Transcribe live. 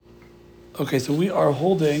Okay, so we are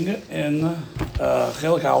holding in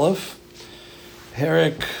Chelik Aleph,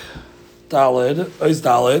 Herik Dalid, Ois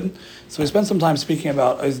Dalid. So we spent some time speaking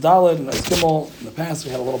about Ois Dalid and Ois Gimel. In the past,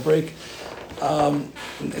 we had a little break. Ois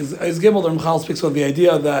Gimel, the Ramchal speaks about the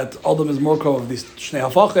idea that Adam is Morko of these Shnei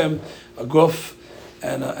Hafachim, a Guf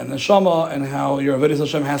and a Neshama, and how your Avodas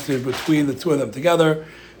Hashem has to be between the two of them together.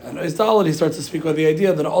 And Ois Dalid, he starts to speak about the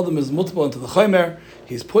idea that Adam is multiple into the Chomer.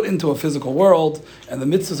 He's put into a physical world, and the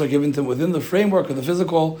mitzvahs are given to him within the framework of the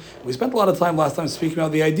physical. We spent a lot of time last time speaking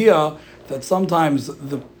about the idea that sometimes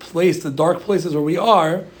the dark places where we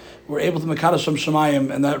are, we're able to mekadosh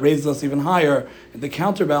shemayim, and that raises us even higher. And the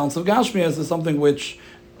counterbalance of Gashmias is something which,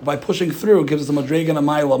 by pushing through, gives us a madrega and a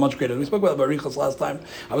maila much greater. We spoke about Barichas last time.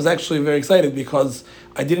 I was actually very excited because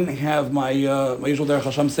I didn't have my usual Derech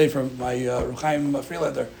Hashem Sefer, my Ruchaim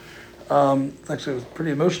Freelander. It was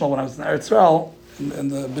pretty emotional when I was in Eretz Yisrael, in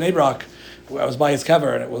the Bnei Brak, where I was by his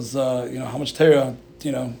kever, and it was, how much Torah,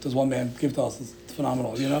 does one man give to us? It's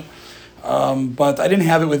phenomenal, But I didn't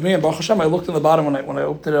have it with me, and Baruch Hashem, I looked in the bottom when I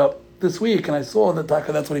opened it up this week, and I saw that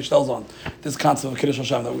that's what he tells on, this concept of Kiddush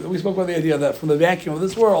Hashem. That we spoke about the idea that from the vacuum of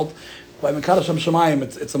this world, by Mekadosh Shemayim,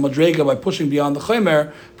 it's a madrega. By pushing beyond the Chomer,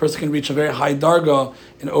 a person can reach a very high darga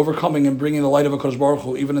in overcoming and bringing the light of HaKadosh Baruch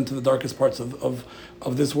Hu even into the darkest parts of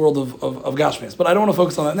this world of Gashmias. But I don't want to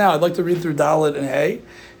focus on that now. I'd like to read through Dalet and Hey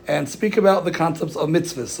and speak about the concepts of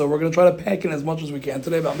mitzvahs. So we're going to try to pack in as much as we can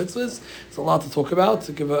today about mitzvahs. It's a lot to talk about,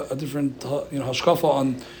 to give a different hashkafa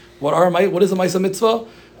on what is a Maisa mitzvah.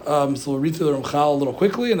 So we'll read through the Ramchal a little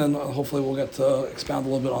quickly, and then hopefully we'll get to expound a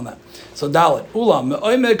little bit on that. So Dalet, Ula,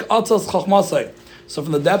 me'oimek atzas chachmasei. So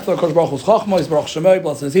from the depth of Kosh Baruch Hu's Chachma, Baruch Shemai,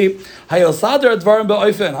 blessed is He. Hayosader advarim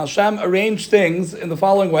be'oifen. Hashem arranged things in the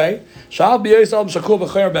following way. Shav b'yosal b'shakul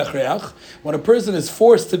b'chaymer b'chreach. When a person is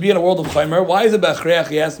forced to be in a world of chaymer, why is it b'chreach?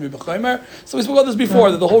 He has to be b'chaymer. So we spoke about this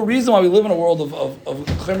before, that the whole reason why we live in a world of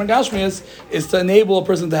chaymer and gashmias is to enable a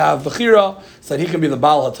person to have b'chira, so that he can be the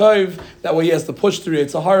Baal HaTov. That way he has to push through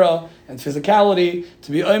Yitzhahara and physicality,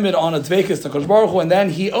 to be oimid on a dvekis to Kosh Baruch Hu, and then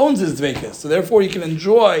he owns his dvekis. So therefore he can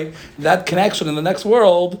enjoy that connection in the next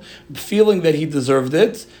world, feeling that he deserved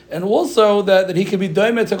it, and also that he can be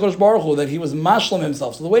doimed to Kosh Baruch Hu, that he was mashlam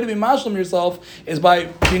himself. So the way to be mashlam yourself is by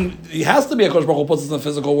being, he has to be a Kosh Baruch Hu puts us in the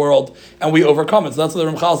physical world, and we overcome it. So that's what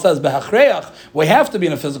the Ramchal says, behachreach, we have to be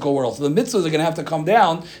in a physical world. So the mitzvahs are going to have to come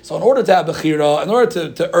down. So in order to have bechira, in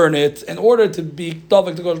order to earn it, in order to be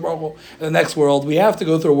davik to Kosh Baruch Hu in the next world, we have to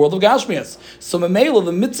go through a world of Gashmias. So Mamela,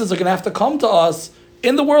 the mitzvahs are going to have to come to us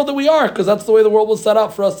in the world that we are, because that's the way the world was set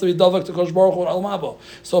up for us to be davak to Kosh Baruch Hu and Al Mabo.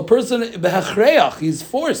 So a person, behachreach, he's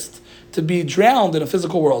forced to be drowned in a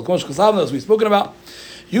physical world. As we've spoken about.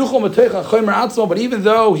 But even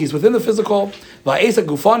though he's within the physical,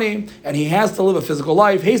 and he has to live a physical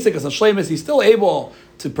life, he's still able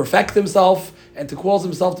to perfect himself and to cause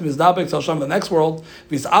himself to mizdabek to Hashem in the next world.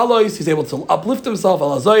 He's able to uplift himself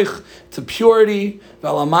to purity,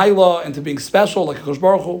 and to being special like Kosh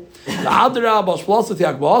Baruch Hu.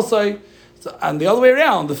 And the other way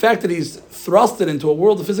around, the fact that he's thrusted into a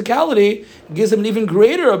world of physicality gives him an even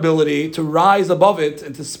greater ability to rise above it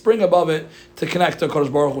and to spring above it to connect to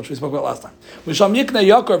Kodesh Baruch Hu, which we spoke about last time.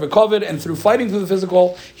 And through fighting through the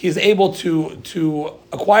physical, he is able to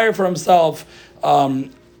acquire for himself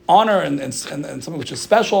honor and something which is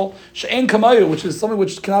special, she'en kamayu, which is something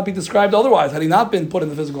which cannot be described otherwise had he not been put in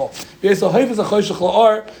the physical.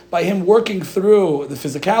 By him working through the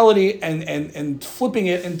physicality and flipping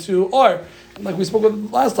it into or. Like we spoke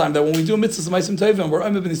about last time, that when we do mitzvahs ma'asim tovim, we're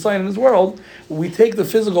Omer ben Yisrael in this world, we take the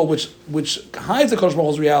physical, which hides the Kodesh Baruch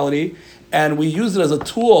Hu's reality, and we use it as a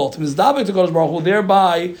tool to mizdabek to Kodesh Baruch Hu,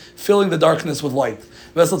 thereby filling the darkness with light.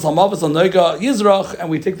 And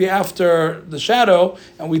we take the shadow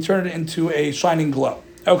and we turn it into a shining glow.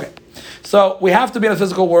 Okay, so we have to be in a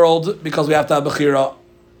physical world because we have to have bechira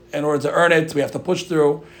in order to earn it. We have to push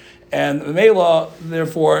through, and Mela,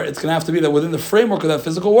 therefore, it's going to have to be that within the framework of that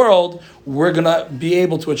physical world, we're going to be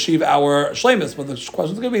able to achieve our shleimus. But the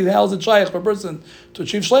question is going to be, how is it shaykh for a person to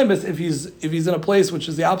achieve shleimus if he's in a place which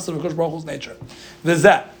is the opposite of Kosh Baruch Hu's nature?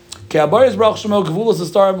 V'zeh.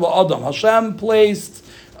 Hashem placed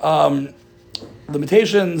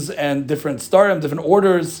limitations and different starim, different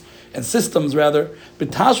orders and systems, rather. The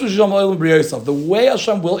way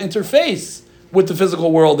Hashem will interface with the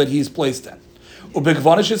physical world that He's placed in.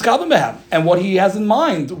 And what He has in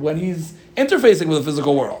mind when He's interfacing with the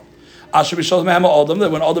physical world. That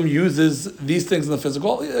when Adam uses these things in the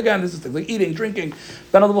physical, again, this is things like eating, drinking,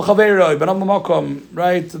 right?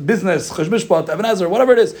 Business,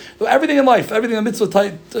 whatever it is. So everything in life, everything in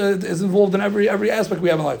mitzvah is involved in every aspect we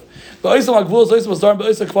have in life. When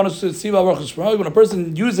a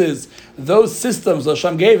person uses those systems that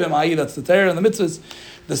Hashem gave him, i.e. that's the Torah and the mitzvahs,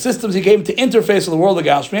 the systems he gave him to interface with the world of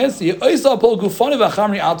Gashmias,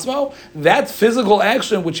 that physical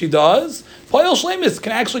action which he does,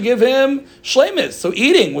 can actually give him shleimus. So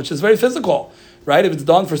eating, which is very physical, right? If it's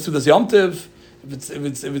done for Sudas Yom Tiv,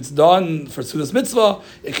 if it's done for Sudas Mitzvah,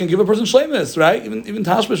 it can give a person shleimus, right? Even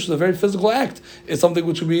tashmish is a very physical act. It's something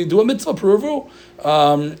which we do a mitzvah, peruvu,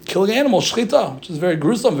 killing animals, shchita, which is very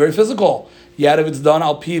gruesome, very physical. Yet if it's done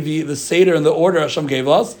al pi the seder and the order Hashem gave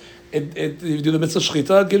us, if you do the mitzvah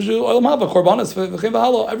shchita, it gives you oil mava, korbanos,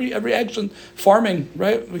 every action, farming,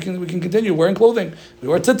 right? We can continue wearing clothing. We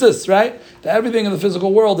wear tzitzis, right? Everything in the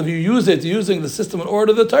physical world, if you use it using the system and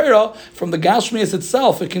order of the Torah from the Gashmias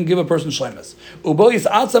itself, it can give a person shleimus.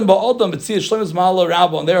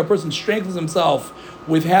 And there a person strengthens himself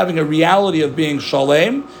with having a reality of being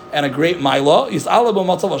shalem and a great maila,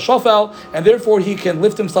 and therefore he can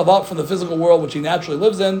lift himself up from the physical world which he naturally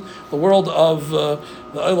lives in, the world of the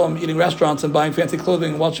olam, eating restaurants and buying fancy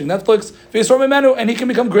clothing and watching Netflix, and he can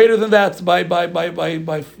become greater than that by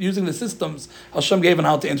using the systems Hashem gave and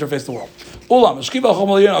how to interface the world.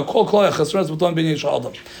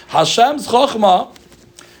 Hashem's Chokhmah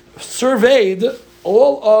surveyed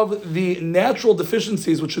all of the natural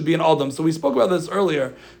deficiencies which should be in Adam. So we spoke about this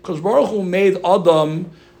earlier. Because Baruch Hu made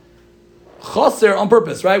Adam chaser on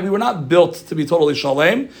purpose, right? We were not built to be totally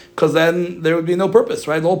shalem, because then there would be no purpose,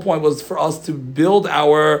 right? The whole point was for us to build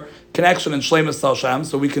our connection in shleimus to Hashem,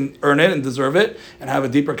 so we can earn it and deserve it, and have a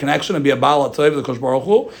deeper connection and be a baal atov the Kosh Baruch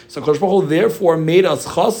Hu. So Kosh Baruch Hu therefore made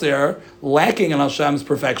us chaser, lacking in Hashem's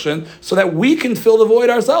perfection, so that we can fill the void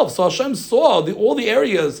ourselves. So Hashem saw all the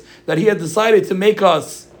areas that He had decided to make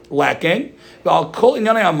us lacking. And he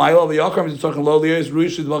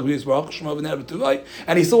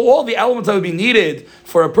saw all the elements that would be needed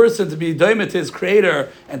for a person to be doimet to his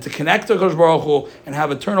creator and to connect to Kosh Baruch Hu and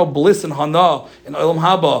have eternal bliss and hana in Olam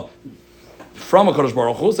Haba from a Kosh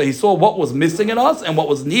Baruch Hu. So he saw what was missing in us and what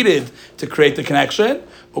was needed to create the connection.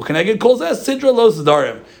 So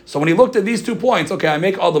when he looked at these 2 points, okay, I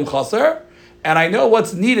make Adam chaser, and I know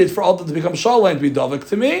what's needed for Adam to become shalom, to be davik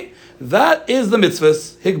to me. That is the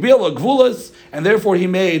mitzvahs, higbila gvulas, and therefore he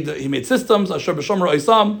made systems. Asher b'shomer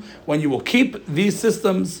oisam. When you will keep these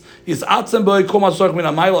systems, you will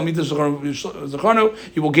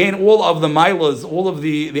gain all of the milas, all of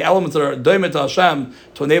the elements that are doimet to Hashem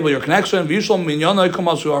to enable your connection. And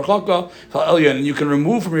you can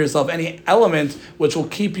remove from yourself any element which will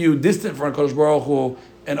keep you distant from Kodesh Baruch Hu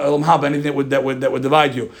and Olam Haba, anything that would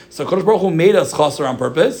divide you. So Kodesh Baruch Hu made us chaser on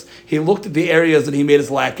purpose. He looked at the areas that He made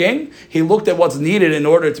us lacking. He looked at what's needed in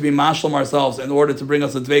order to be mashlam ourselves, in order to bring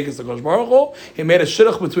us a dveikus to Kodesh Baruch Hu. He made a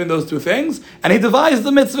shidduch between those 2 things, and He devised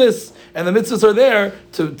the mitzvahs. And the mitzvahs are there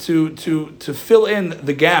to fill in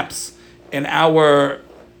the gaps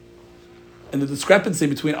in the discrepancy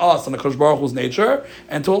between us and the Kodesh Baruch Hu's nature,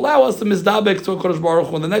 and to allow us to mizdabek to a Kodesh Baruch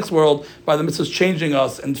Hu in the next world by the mitzvahs changing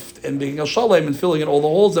us and making us shalom and filling in all the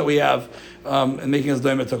holes that we have and making us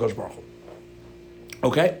doimet to Kodesh Baruch Hu.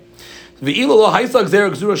 Okay?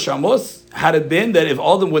 Had it been that if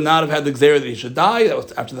Adam would not have had the gzera that he should die, that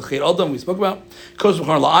was after the Chet Adam we spoke about.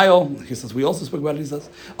 He says we also spoke about it. He says,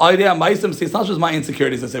 see, it's not just my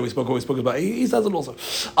insecurities. I say we spoke about. He says it also.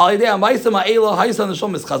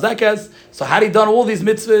 So had he done all these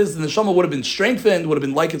mitzvahs, the neshama would have been strengthened, would have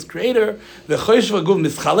been like its creator.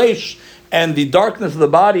 And the darkness of the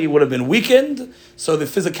body would have been weakened. So the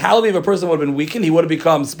physicality of a person would have been weakened. He would have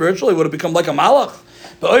become spiritual. He would have become like a malach.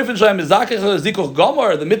 The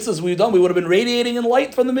mitzvahs we've done, we would have been radiating in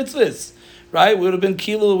light from the mitzvahs, right? We would have been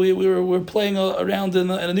kilo. We were playing around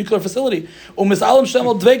in a nuclear facility, and we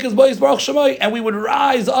would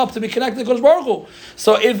rise up to be connected to Kodesh Baruch Hu.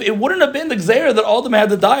 So if it wouldn't have been the gzeira that Adam had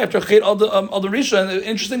to die after Chet Adam Rishon,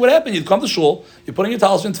 interesting what happened. You'd come to shul, you're putting your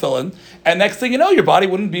talis in tefillin, and next thing you know, your body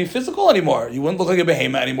wouldn't be physical anymore. You wouldn't look like a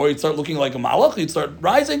behemoth anymore. You'd start looking like a malach. You'd start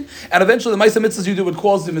rising, and eventually the ma'aseh mitzvahs you do would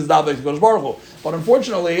cause the mizdavek to Kodesh Baruch Hu. But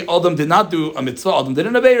unfortunately, Adam did not do a mitzvah. Adam did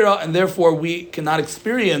an aveira, and therefore we cannot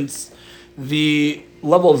experience the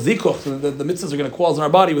level of zikuch that the mitzvahs are going to cause in our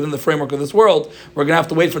body within the framework of this world. We're going to have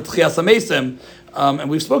to wait for tchias hamesim. And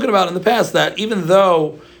we've spoken about in the past that even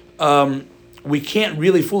though we can't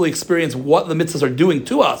really fully experience what the mitzvahs are doing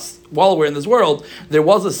to us while we're in this world, there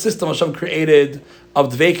was a system Hashem created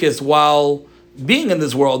of dveikis while being in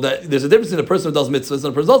this world, that there's a difference between a person who does mitzvahs and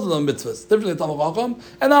a person who doesn't do mitzvahs. Difference between a Talmid Chacham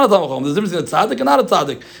and not a Talmid Chacham. There's a difference between a tzaddik and not a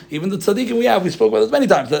tzaddik. Even the tzaddikim we spoke about this many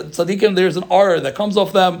times. The tzaddikim, there's an aura that comes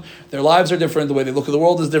off them. Their lives are different. The way they look at the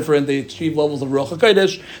world is different. They achieve levels of Ruach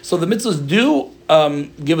HaKodesh. So the mitzvahs do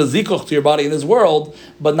give a zikuch to your body in this world,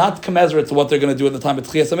 but not commensurate to what they're going to do at the time of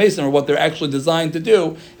Tchias HaMesim, or what they're actually designed to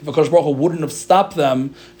do, if a Kodesh Baruch Hu wouldn't have stopped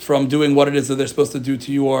them from doing what it is that they're supposed to do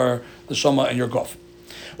to your the Shama and your Gof.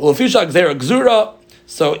 Ulafisha Gzeira Gzura.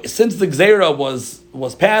 So since the Gzeira was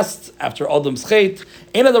passed after Adam's Chet,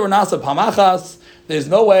 Eina Davar Nasa Pamachas, there's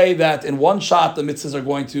no way that in one shot the mitzvahs are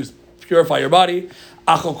going to purify your body.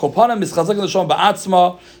 However,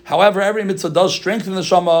 every mitzvah does strengthen the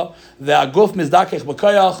shama. The aguf mizdakech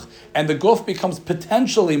b'koyach, and the guf becomes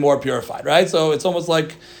potentially more purified. Right, so it's almost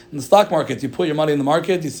like in the stock market. You put your money in the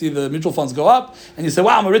market, you see the mutual funds go up, and you say,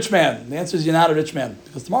 "Wow, I'm a rich man." The answer is you're not a rich man,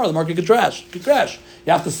 because tomorrow the market could crash. It could crash.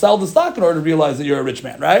 You have to sell the stock in order to realize that you're a rich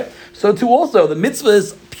man. Right. So too, also the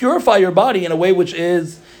mitzvahs purify your body in a way which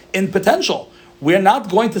is in potential. We're not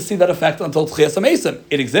going to see that effect until Tchias HaMesim.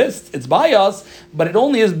 It exists, it's by us, but it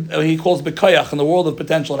only is, he calls B'koyach, in the world of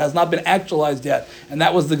potential. It has not been actualized yet. And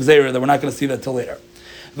that was the Gzeira, that we're not going to see that till later.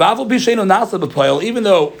 Even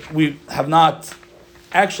though we have not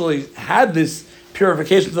actually had this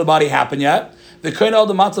purification to the body happen yet, you still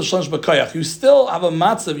have a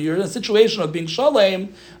matzav, you're in a situation of being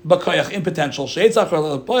shalem, b'koyach, in potential. When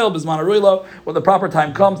the proper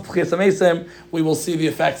time comes, we will see the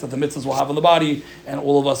effects that the mitzvahs will have on the body, and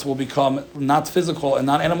all of us will become not physical and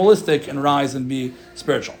not animalistic, and rise and be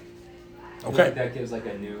spiritual. Okay? Like that gives like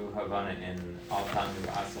a new Havana in Al Tanu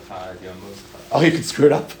Asacha Yom Muscha. Oh, you could screw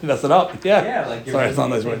it up, mess it up. Yeah. Yeah, like you're sorry, it's not a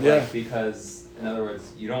nice word. Yeah. Because in other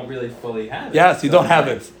words, you don't really fully have it. Yes, you don't have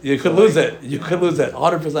it. You could lose it. You could lose it.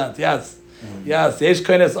 100%. Yes. Yes. Yesh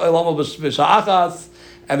koines olam b'sha'achas,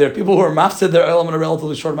 and there are people who are mafsid their olam in a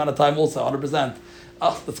relatively short amount of time also. 100%.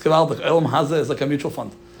 Oh, that's gewaldig. Olam hazeh is like a mutual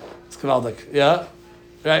fund. It's gewaldig. Yeah.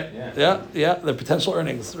 Right. Yeah. The potential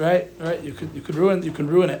earnings. Right. You could ruin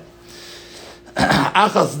it.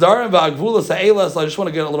 Achas darim v'agvulas ha'elas. I just want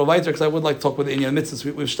to get a little weiter because I would like to talk with the Inyan Mitzvahs.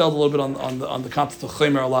 We've stelled a little bit on the concept of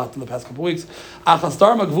Chaymer a lot in the past couple of weeks. Achas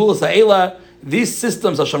darim v'agvulas ha'ela. These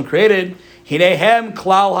systems Hashem created. Hinehem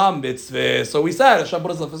klal ha-mitzvah. So we said Hashem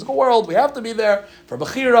put us in the physical world. We have to be there for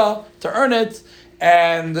bechira to earn it,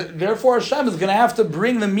 and therefore Hashem is going to have to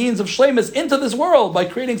bring the means of shleimus into this world by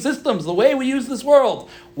creating systems. The way we use this world.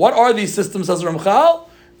 What are these systems? Says Ramchal.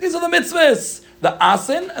 These are the mitzvahs. The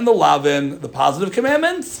asin and the lavin, the positive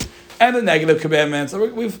commandments and the negative commandments.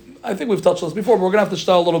 I think we've touched on this before, but we're going to have to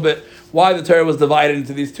tell a little bit why the Torah was divided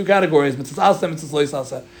into these two categories: mitzvahs asin, mitzvahs lo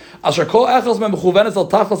yisaseh. Asher kol echos mem mechuvenes al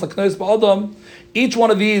tachlis haknois ba'adam. Each one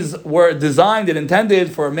of these were designed and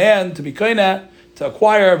intended for a man to be koineh, to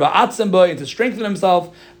acquire ba'atzim bo, and to strengthen himself.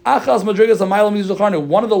 Achas madrigas hamaylam yizulcharnu.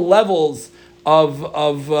 One of the levels of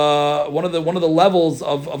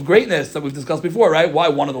greatness that we've discussed before, right? Why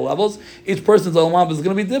one of the levels? Each person's olam is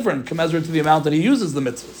going to be different, commensurate to the amount that he uses the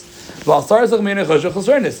mitzvahs.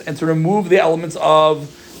 And to remove the elements of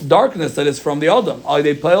darkness that is from the Adam.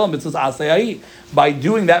 By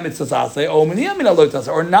doing that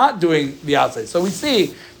mitzvah or not doing the asay. So we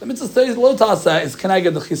see the mitzvah says lo taseh is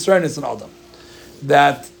connected the chisarnis in Adam.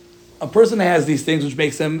 That a person has these things which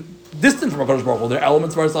makes him distant from HaKadosh Baruch Hu. There are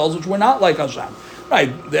elements of ourselves which we're not like Hashem. Right,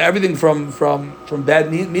 everything from bad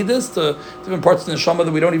midas to different parts of the neshama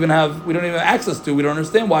that we don't even have access to. We don't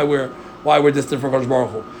understand why we're distant from HaKadosh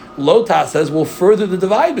Baruch Hu. Lota says will further the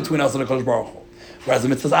divide between us and HaKadosh Baruch Hu. Whereas the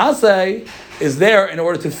mitzvah asay is there in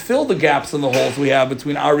order to fill the gaps and the holes we have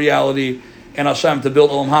between our reality and Hashem to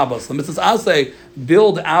build olam haba. So the mitzvah asay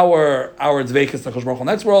build our dveikus to HaKadosh Baruch Hu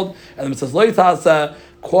next world, and the mitzvah lo taseh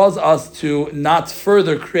cause us to not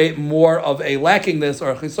further create more of a lackingness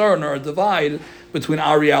or a chisaron or a divide between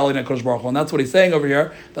our reality and HaKadosh Baruch Hu. And that's what he's saying over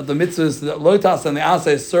here, that the mitzvahs, the loitas and the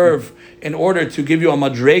asay serve in order to give you a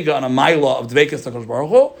madrega and a maila of dveikus to HaKadosh Baruch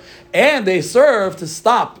Hu, and they serve to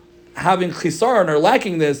stop having chisaron or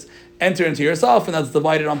lackingness enter into yourself, and that's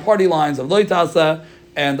divided on party lines of loitas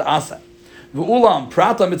and asay. V'ulam,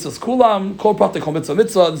 prata mitzvahs kulam, kol prata kol mitzvah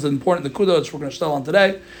mitzvah. This is important, the kudah, which we're going to tell on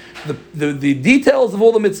today. The details of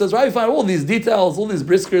all the mitzvahs, right? You find all these details, all these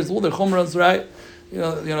briskers, all the chumras, right? You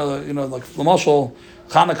know, like Lamashal,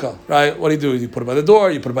 Hanukkah, right? What do? You put it by the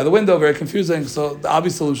door, you put it by the window, very confusing. So the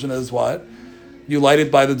obvious solution is what? You light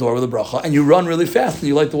it by the door with a bracha, and you run really fast, and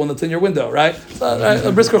you light the one that's in your window, right? So, right?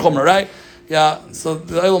 A brisker chumrah, right? Yeah, so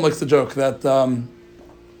the Eilam makes the joke that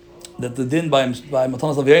the din by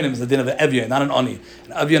Matanas Avyanim is the din of an Evyan, not an Ani.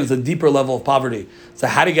 An Evyan is a deeper level of poverty. So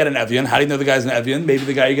how do you get an Evyan? How do you know the guy's an Evyan? Maybe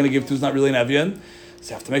the guy you're going to give to is not really an Evyan. So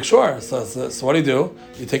you have to make sure. So what do?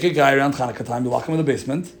 You take a guy around Hanukkah time, you lock him in the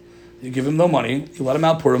basement, you give him no money, you let him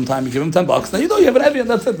out Purim time, you give him $10. Now you know you have an Evi, and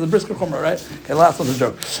that's it, the brisker chumrah, right? Okay, last one's a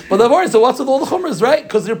joke. But so what's with all the chumras, right?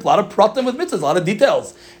 Because there's a lot of pratim with mitzvahs, a lot of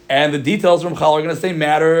details. And the details from Chal are going to say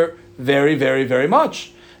matter very, very, very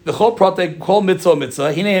much. The chol pratek, chol mitzvah,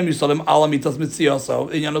 hinehem yusalim ala mitzvahs mitziyaso,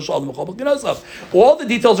 inyan shalom chol b'kinosav. All the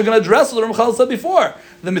details are going to address what the Ramchal said before.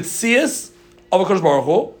 The mitzias of HaKadosh Baruch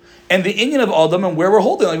Hu, and the inyan of Adam, and where we're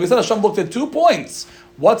holding. Like we said, Hashem looked at 2 points.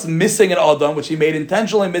 What's missing in Adam, which he made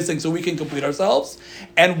intentionally missing so we can complete ourselves,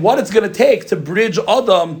 and what it's going to take to bridge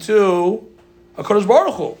Adam to HaKadosh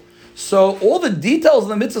Baruch Hu. So all the details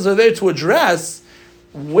in the mitzvahs are there to address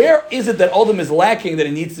where is it that Adam is lacking, that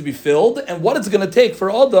it needs to be filled, and what it's going to take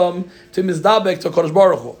for Adam to mizdabek to HaKadosh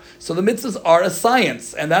Baruch Hu. So the mitzvahs are a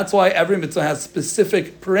science, and that's why every mitzvah has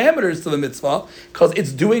specific parameters to the mitzvah, because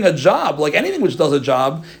it's doing a job. Like anything which does a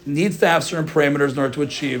job needs to have certain parameters in order to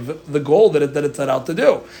achieve the goal that it set out to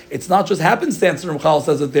do. It's not just happenstance. Ramchal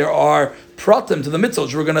says that there are pratim to the mitzvah,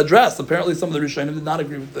 which we're going to address. Apparently some of the Rishonim did not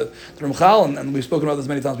agree with the Ramchal, and we've spoken about this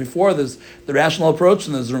many times before. There's the rational approach,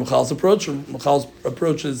 and there's the Ramchal's approach. Ramchal's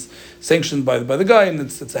approach is sanctioned by the guy, and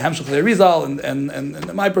it's a Hamshach Rizal, and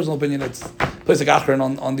in my personal opinion, it's place a gachrin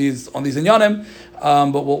on these inyanim.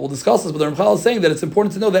 But we'll discuss this. But the Ramchal is saying that it's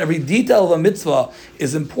important to know that every detail of a mitzvah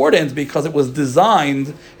is important because it was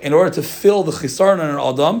designed in order to fill the chisarn in an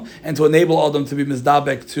Adam and to enable Adam to be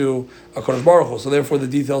mizdabek to HaKadosh Baruch Hu. So therefore the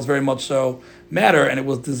details very much so matter, and it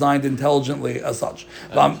was designed intelligently as such.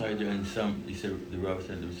 I'm sorry, you said the Rav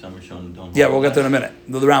said there was some Rishonim don't. Yeah, we'll get there in a minute.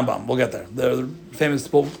 The Rambam, we'll get there. The famous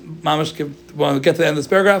Mamish. When we get to the end of this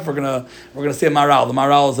paragraph, we're gonna see a Maral. The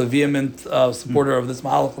Maral is a vehement supporter of this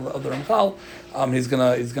Mahalach of the Ramchal. He's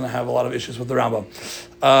gonna have a lot of issues with the Rambam.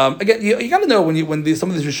 Again, you got to know when some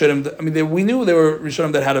of these Rishonim. I mean, we knew there were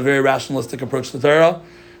Rishonim that had a very rationalistic approach to Torah.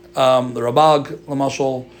 The Rabag,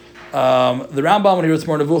 Lamashal. The Rambam, when he wrote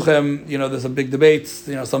Smor Nevuchim, there's a big debate.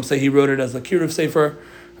 Some say he wrote it as a Kiruv Sefer.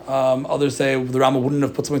 Others say the Rambam wouldn't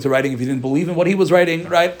have put something to writing if he didn't believe in what he was writing.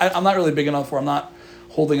 Right? I'm not really big enough, or I'm not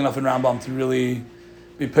holding enough in Rambam to really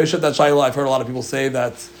be pushed at that shayla. I've heard a lot of people say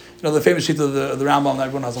that the famous sheet of the Rambam that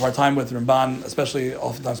everyone has a hard time with. Ramban, especially,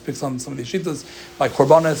 oftentimes picks on some of these shitas by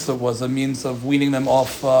korbanos. It was a means of weaning them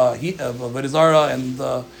off of Avodah and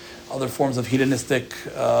other forms of hedonistic.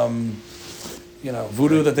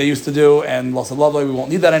 Voodoo that they used to do, and Los Lovely, we won't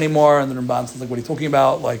need that anymore. And the Ramban says, what are you talking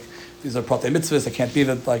about? Like, these are prate mitzvahs, it can't be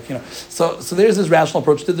that, So there's this rational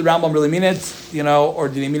approach. Did the Rambam really mean it, or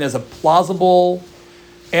did he mean it as a plausible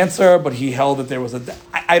answer, but he held that there was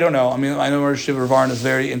I don't know. I mean, I know Rosh Yeshiva Varn is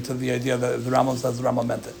very into the idea that if the Rambam says the Rambam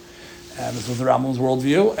meant it. And this was the Rambam's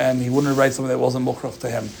worldview, and he wouldn't write something that wasn't mukhrach to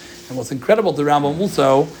him. And what's incredible to the Rambam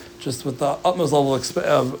also, just with the utmost level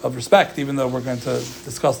of respect, even though we're going to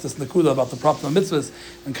discuss this Nakuda about the Pratim of Mitzvahs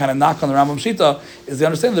and kind of knock on the Rambam Shita, is the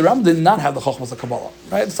understanding the Rambam did not have the Chochmas of Kabbalah.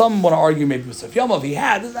 Right? Some want to argue maybe with Sif Yomov, he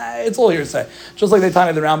had, it's all hearsay. Just like they tell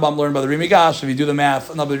you the Rambam learned by the Rimi Gash, if you do the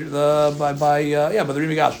math, by the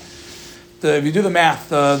Rimi Gash. If you do the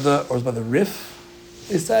math, or by the Rif,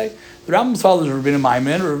 they say, the Rambam's father is Rabbeinu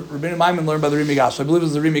Maimon. Rabbeinu Maimon learned by the Rimi Gash. I believe it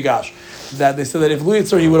was the Rimi Gash. That they said that if Lu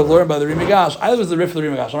Yitzhar, he would have learned by the Rimi Gash. Either it was the Rif or the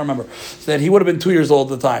Rimi Gash, I don't remember. That he would have been 2 years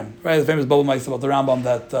old at the time. Right? The famous Baba Mice about the Rambam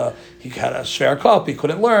that he had a shver cup, he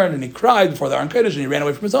couldn't learn, and he cried before the Aron Kodesh, and he ran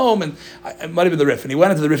away from his home, and it might have been the Rif. And he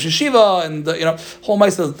went into the Rif Yeshiva, and whole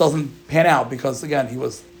Mice doesn't pan out because again he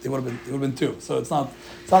would have been 2. So it's not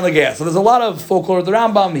the gas. So there's a lot of folklore of the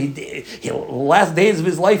Rambam. He last days of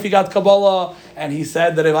his life he got Kabbalah, and he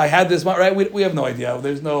said that if I had this, right? We have no idea.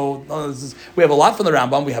 There's we have a lot from the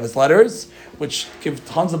Rambam. We have his letters, which give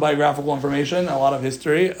tons of biographical information, a lot of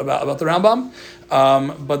history about the Rambam.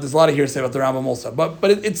 But there's a lot of hearsay about the Rambam also. But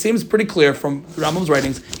it seems pretty clear from the Rambam's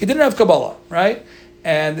writings he didn't have Kabbalah, right?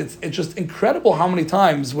 And it's just incredible how many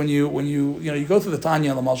times when you go through the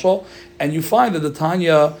Tanya and the Mashal, and you find that the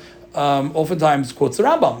Tanya oftentimes quotes the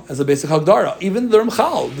Rambam as a basic Hagdara. Even the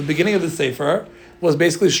Ramchal, the beginning of the Sefer, was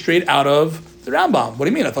basically straight out of the Rambam. What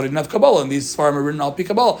do you mean? I thought he didn't have Kabbalah, and these Sfarim are written al pi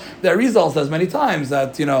Kabbalah. The Arizal says many times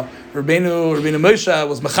that Rabbeinu Moshe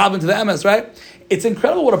was mechaben to the MS, right? It's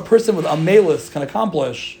incredible what a person with Amelis can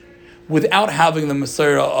accomplish without having the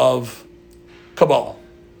Messiah of Kabbalah,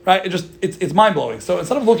 right? It's mind blowing. So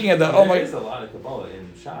instead of looking at there's a lot of Kabbalah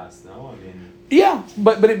in Shas, no? I mean. Yeah,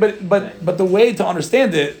 but the way to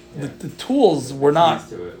understand it, the tools were not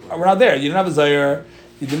there. You didn't have a Zayir.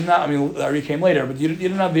 You did not. I mean, the Ari came later, but you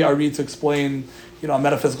didn't have the Ari to explain, a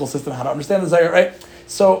metaphysical system, how to understand the Zayir, right?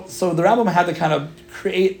 So the Rambam had to kind of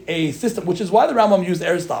create a system, which is why the Rambam used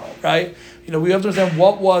Aristotle, right? We have to understand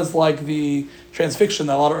what was like the transfiction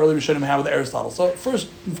that a lot of early Rishonim had with Aristotle. So first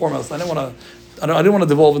and foremost, I didn't want to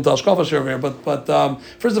devolve into Ashkafa over here, but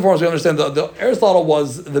first and foremost, we understand the Aristotle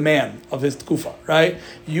was the man of his tkufa, right?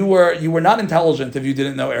 You were not intelligent if you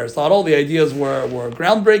didn't know Aristotle. The ideas were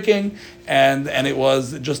groundbreaking, and it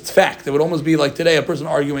was just fact. It would almost be like today, a person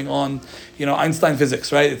arguing on Einstein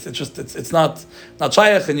physics, right? It's not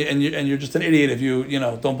shaykh, and you're just an idiot if you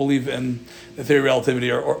don't believe in the theory of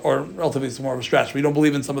relativity, or relativity is more of a stretch. But you don't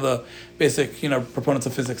believe in some of the basic proponents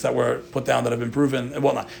of physics that were put down that have been proven and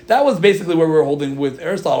whatnot. That was basically where we were holding with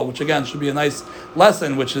Aristotle, which again should be a nice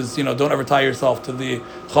lesson, which is don't ever tie yourself to the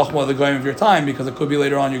chachma of the goyim of your time, because it could be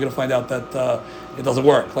later on you're going to find out that it doesn't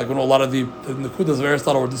work. Like when a lot of the nekudas of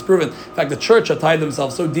Aristotle were disproven. In fact, the church had tied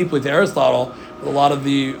themselves so deeply to Aristotle with a lot of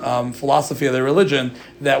the philosophy of their religion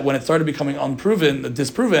that when it started becoming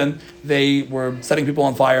disproven, they were setting people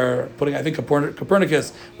on fire. I think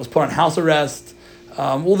Copernicus was put on house arrest.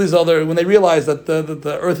 All these other, when they realized that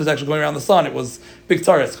the Earth is actually going around the sun, it was big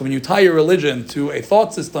tzaris. When you tie your religion to a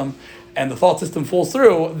thought system, and the thought system falls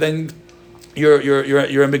through, then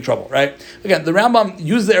you're in big trouble, right? Again, the Rambam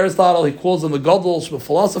uses Aristotle. He calls him the Gadol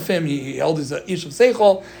Shebephilosophim. He held his Ish of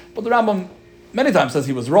Seichel, but the Rambam many times says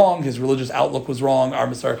he was wrong. His religious outlook was wrong. Our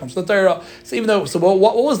Messiah comes to the Torah. So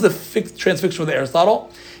what was the transfiction with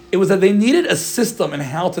Aristotle? It was that they needed a system in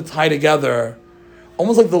how to tie together,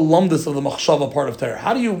 almost like the lumdus of the machshava part of Torah.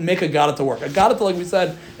 How do you make a gadata work? A gadata, like we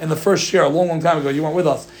said in the first year, a long time ago, you weren't with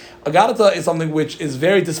us. A gadata is something which is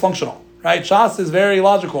very dysfunctional, right? Shas is very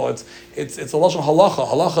logical. It's a lashon halacha.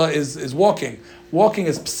 Halacha is walking. Walking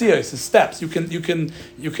is psiyos, is steps. You can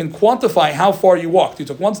quantify how far you walked. You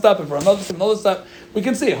took one step, and for another step, we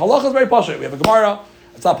can see. Halacha is very pashut. We have a Gemara.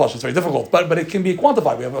 It's not pashut. It's very difficult, but it can be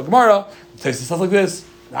quantified. We have a Gemara. Tosfos says like this.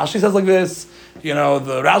 Rashi says like this. The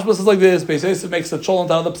Rashba says like this. Beis Yosef makes a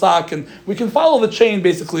cholent out of the psak, and we can follow the chain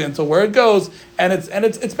basically until where it goes. And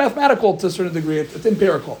it's mathematical to a certain degree. It's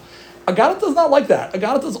empirical. Agadata is not like that.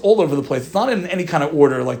 Agadata is all over the place. It's not in any kind of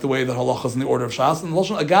order like the way that halacha is in the order of Shas. And the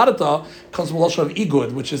lashon Agadata comes from the lashon of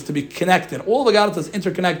igud, which is to be connected. All of Agadata is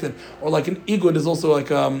interconnected, or like an igud is also like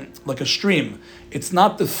a stream. It's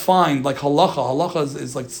not defined like halacha. Halacha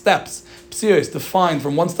is like steps. Psiyos is defined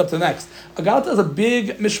from one step to the next. Agadata is a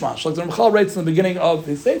big mishmash. Like the Ramchal writes in the beginning of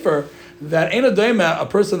his sefer, that Ein Adayma, a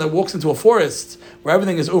person that walks into a forest where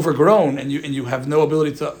everything is overgrown and you have no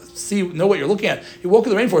ability to know what you're looking at. You walk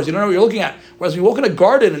in the rainforest, you don't know what you're looking at. Whereas when you walk in a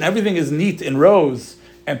garden and everything is neat in rows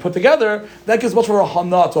and put together, that gives much more a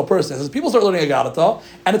hana to a person. As people start learning Agadata,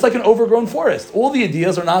 and it's like an overgrown forest. All the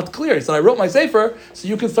ideas are not clear. He said, I wrote my sefer, so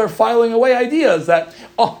you can start filing away ideas that,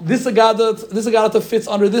 this Agadata fits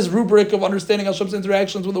under this rubric of understanding Hashem's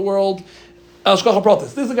interactions with the world. Ashkacha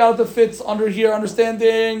Pratis. This Agadata fits under here,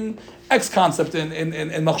 understanding X concept in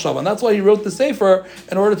Machshava. And that's why he wrote the Sefer,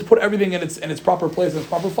 in order to put everything in its proper place, in its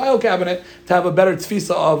proper file cabinet, to have a better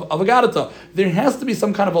tfisa of Agadata. There has to be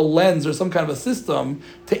some kind of a lens or some kind of a system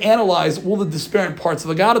to analyze all the disparate parts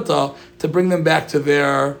of Agadata to bring them back to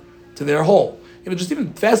their whole. Just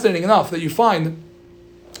even fascinating enough that you find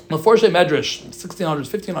Meforshei Medrash, 1600s,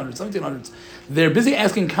 1500s, 1700s, they're busy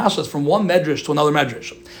asking kashas from one medrash to another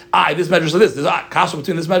medrash. This medrash is this kasha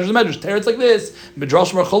between this medrash and medrash. Teretz like this,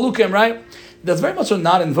 midrash mar chalukim, right? That's very much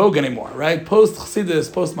not in vogue anymore, right? Post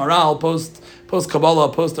Chassidus, post Maral, post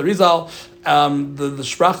Kabbalah, post Arizal, the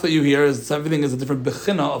sprach that you hear is everything is a different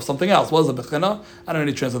bechina of something else. What is a bechina? I don't know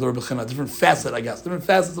any translate the word bechina. Different facet, I guess. Different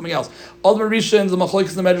facet of something else. All the Rishons, the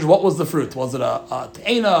machlokes, the medrash. What was the fruit? Was it a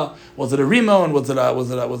teina? Was it a rimon? Was it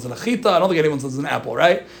a chita? I don't think anyone says it's an apple,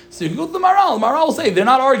 right? So you can go to the Maral. The Maral will say they're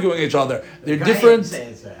not arguing each other. They're different.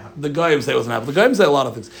 The Goyim say it was an apple. The Goyim say a lot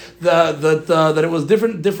of things. That it was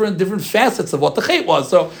different facets of what the chait was.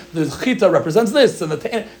 So the chita represents this, and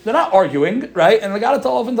they're not arguing, right? And I got to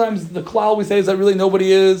tell, oftentimes the klal we say is that really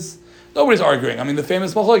nobody's arguing. I mean, the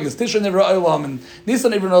famous machlokes is Tishrei Nivra Olam and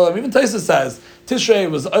Nisan Nivra Olam. Even Tosfos says Tishrei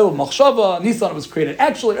was Olam Machshava, Nisan was created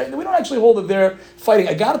actually. Right? We don't actually hold that they're fighting.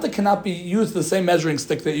 Agadata cannot be used the same measuring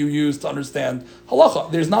stick that you use to understand halacha.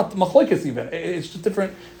 There's not machlokes even. It's just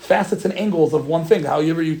different facets and angles of one thing.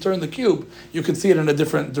 However you turn the cube, you can see it in a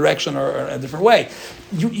different direction or in a different way.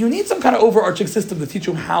 You need some kind of overarching system to teach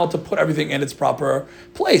you how to put everything in its proper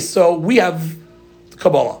place. So we have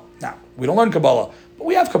Kabbalah. Now, we don't learn Kabbalah, but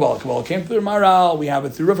we have Kabbalah. Kabbalah came through Maral, we have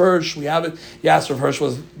it through Rav Hirsch, we have it. Yes, Rav Hirsch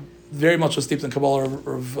was very much steeped in Kabbalah.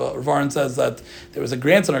 Rav Aron says that there was a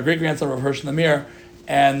grandson, or great-grandson of Rav Hirsch in the Mir,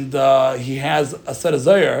 and he has a set of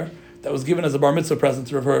Zohar that was given as a bar mitzvah present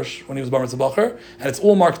to Rav Hirsch when he was bar mitzvah bacher, and it's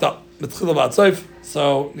all marked up. Mitzvose B'Atzoif.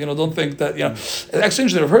 So, don't think that, Actually,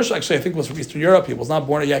 interesting, Rav Hirsch, I think, was from Eastern Europe. He was not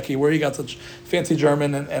born a Yeki, where he got such fancy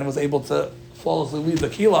German and was able to flawlessly lead the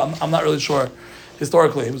Kila. I'm not really sure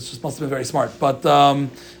historically. He must have been very smart, but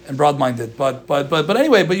and broad-minded. But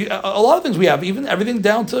anyway, a lot of things we have, even everything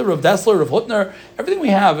down to Rav Dessler, Rav Hutner, everything we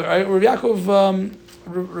have, right? Rav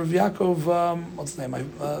Yaakov, what's his name?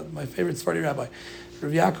 My favorite Sephardi rabbi,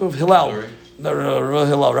 Rav Yaakov Hillel. No, Rav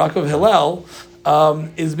Hillel. Yaakov Hillel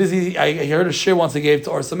is busy. I heard a shir once he gave to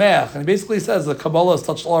Or Sameach, and he basically says the Kabbalah has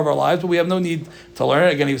touched all of our lives, but we have no need to learn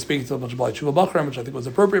it. Again, he was speaking to a bunch of B'alei Tshuva Bachrim, which I think was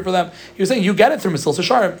appropriate for them. He was saying, you get it through Mesil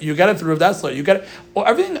Sesharim, you get it through Rav Dessler, you get it. Well,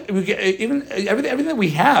 everything that we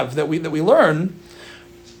have that we learn.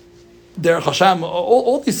 Derech Hashem,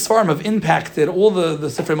 all these Sfarim have impacted all the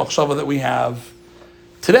Sifrei Machshava that we have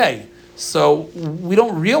today. So we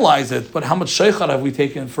don't realize it, but how much Sheikhad have we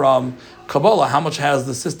taken from Kabbalah? How much has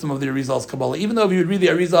the system of the Arizal's Kabbalah? Even though if you would read the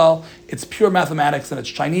Arizal, it's pure mathematics and it's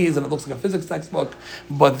Chinese and it looks like a physics textbook,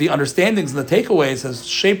 but the understandings and the takeaways has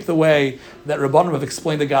shaped the way that Rabbanim have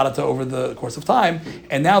explained Agadata over the course of time.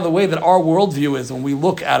 And now the way that our worldview is when we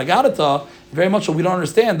look at Agadata, very much so we don't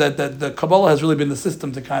understand that the Kabbalah has really been the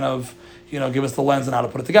system to kind of give us the lens and how to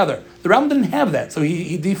put it together. The Rambam didn't have that, so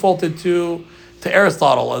he defaulted to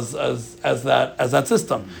Aristotle as that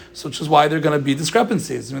system. So which is why there are going to be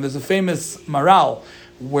discrepancies. I mean, there's a famous Maral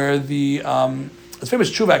where it's famous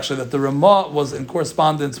tshuva actually that the Ramah was in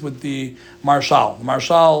correspondence with the Marshal. The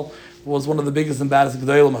Marshal was one of the biggest and baddest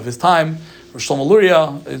gedolim of his time. Shlomo Luria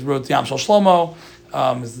wrote Yam Shel Shlomo.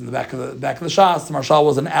 Is in the back of the Shas. The Marshal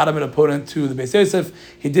was an adamant opponent to the Beis Yosef.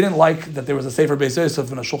 He didn't like that there was a Sefer Beis Yosef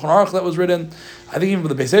and a Shulchan Aruch that was written. I think even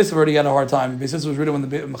with the Beis Yosef already had a hard time. Beis Yosef was written when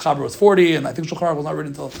the Mechaber was 40, and I think Shulchan Aruch was not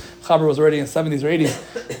written until Mechaber was already in 70s or 80s.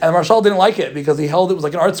 And the Marshal didn't like it because he held it was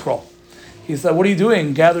like an art scroll. He said, "What are you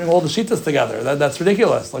doing, gathering all the shitas together? That's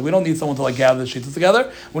ridiculous. Like we don't need someone to gather the shitas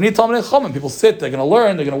together. We need Talmidei Chachamim. People sit, they're going to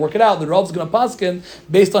learn, they're going to work it out. The Rav's going to paskin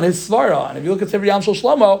based on his svara. And if you look at Sefer Yam Shel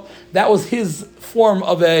Shlomo, that was his form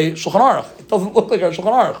of a Shulchan Aruch. It doesn't look like our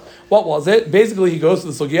Shulchan Aruch. What was it? Basically, he goes to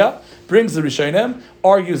the sugya, brings the Rishonim,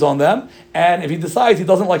 argues on them, and if he decides he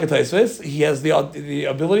doesn't like a Taisvis, he has the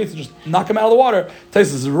ability to just knock him out of the water.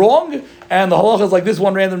 Taisvis is wrong, and the halacha is like this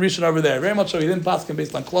one random Rishon over there. Very much so, he didn't paskin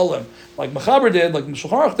based on klolim, like Mechaber did, like Shulchan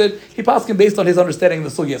Aruch did. He paskin based on his understanding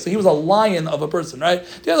of the sugya. So he was a lion of a person, right?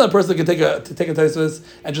 The other person can take a Taisvis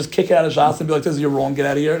and just kick it out of Shas and be like, "This you're wrong, get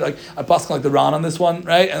out of here." Like I paskin like the Ran on this one,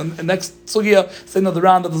 right? And next sugya, saying no, the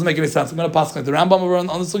Ran that doesn't make any sense. I'm going to paskin like the Rambam over on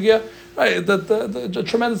the sugya. Right, the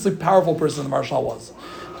tremendously powerful person the Marshal was,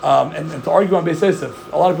 and to argue on Beis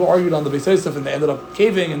Yosef, a lot of people argued on the Beis Yosef, and they ended up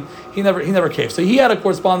caving, and he never caved. So he had a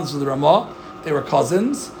correspondence with the Ramah; they were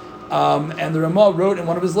cousins, and the Ramah wrote in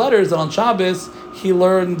one of his letters that on Shabbos he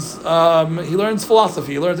learns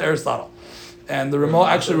philosophy, he learns Aristotle, and the Ramah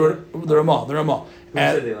actually wrote the Ramah.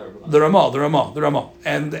 And the Ramah,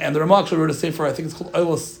 and the Ramah actually wrote a sefer. I think it's called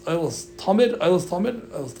Eilos Talmud,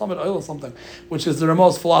 something, which is the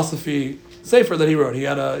Ramah's philosophy sefer that he wrote. He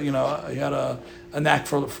had a knack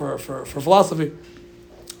for philosophy.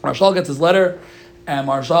 Marshal gets his letter, and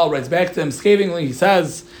Marshal writes back to him scathingly. He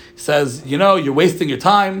says, you're wasting your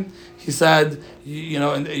time. He said,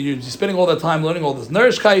 and you're spending all that time learning all this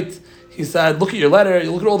nourishkeit. He said, look at your letter,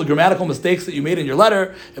 you look at all the grammatical mistakes that you made in your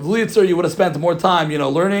letter. If Lietzer, you would have spent more time,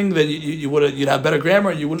 learning, then you'd have better grammar,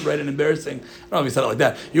 and you wouldn't write an embarrassing, I don't know if he said it like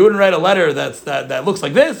that. You wouldn't write a letter that looks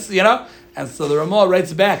like this, And so the Ramah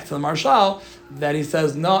writes back to the Marshal that he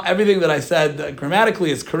says, no, everything that I said grammatically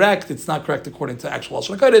is correct. It's not correct according to actual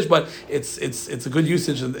Lashon HaKodesh, but it's a good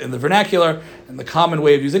usage in the vernacular and the common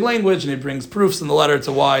way of using language, and he brings proofs in the letter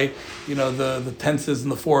to why, the tenses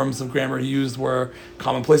and the forms of grammar he used were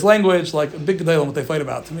commonplace language, like a big deal on what they fight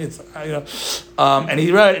about. To me, it's, and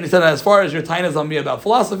he read, and he said, as far as your tainas on me about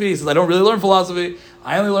philosophy, he says, I don't really learn philosophy.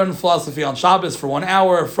 I only learn philosophy on Shabbos for 1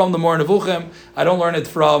 hour from the Mor Nevuchim. I don't learn it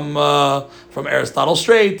from Aristotle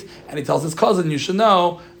straight. And he tells his cousin, you should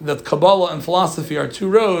know that Kabbalah and philosophy are two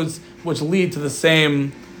roads which lead to the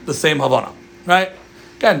same Havana. Right?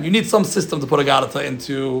 Again, you need some system to put a Gadata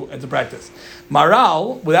into practice.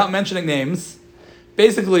 Maral, without mentioning names,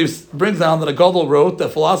 basically brings down that a Gadol wrote that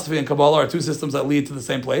philosophy and Kabbalah are two systems that lead to the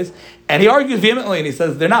same place. And he argues vehemently, and he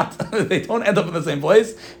says they're not. They don't end up in the same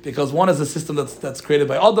place, because one is a system that's created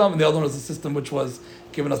by Adam, and the other one is a system which was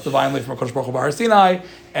given us divinely from HaKadosh Baruch Hu B'Har Sinai,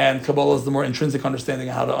 and Kabbalah is the more intrinsic understanding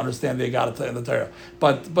of how to understand the Agadata in the Torah.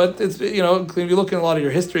 But it's, if you look in a lot of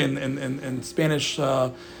your history in Spanish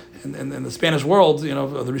in the Spanish world,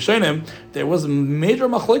 of the Rishonim, there was major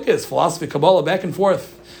machlokes, philosophy, Kabbalah, back and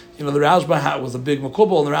forth. The Rashba was a big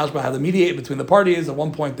makubal, and the Rashba had to mediate between the parties. At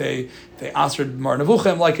one point, they assered Mar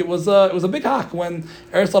Nevuchem. Like it was a big hack when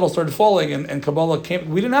Aristotle started falling and Kabbalah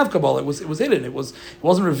came. We didn't have Kabbalah; it was hidden. It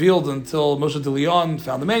wasn't revealed until Moshe de Leon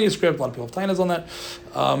found the manuscript. A lot of people have tainas on that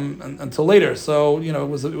until later. So it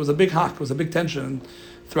was a big hack. It was a big tension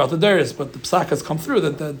throughout the Darius. But the Psak has come through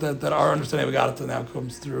that our understanding of Agadah now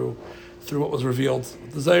comes through what was revealed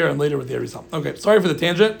with the Zohar and later with the Arizal. Okay, sorry for the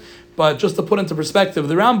tangent, but just to put into perspective,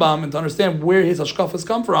 the Rambam, and to understand where his hashkafas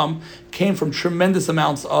came from tremendous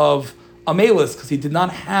amounts of amelis, because he did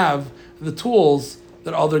not have the tools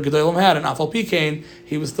that other Gedolim had, and Afal Pikain,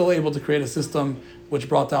 he was still able to create a system which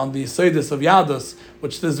brought down the Seidus of Yadus,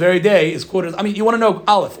 which to this very day is quoted. I mean, you want to know,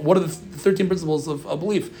 Aleph, what are the 13 principles of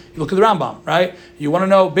belief? You look at the Rambam, right? You want to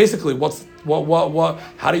know, basically,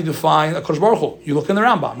 how do you define a Kosh Baruch Hu? You look in the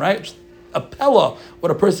Rambam, right? Just a pella, what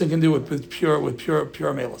a person can do with pure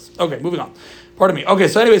amelis. Okay, moving on. Pardon me. Okay,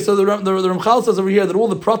 so anyway, so the Ramchal says over here that all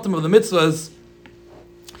the pratim of the mitzvahs,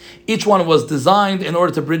 each one was designed in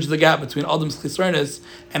order to bridge the gap between Adam's chisronis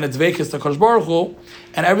and its vekis to Kosh Baruch Hu,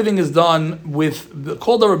 and everything is done with the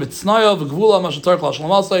kol davar b'tznaya v'gvula mashatar kol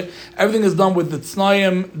shalom asay. Everything is done with the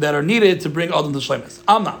tznayim that are needed to bring Adam to shleimus.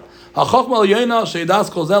 Amna. Kosh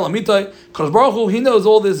Baruch Hu, he knows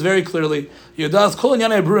all this very clearly. He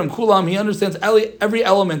understands every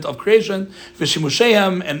element of creation,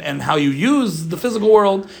 and how you use the physical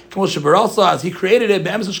world. As he created it,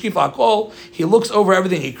 he looks over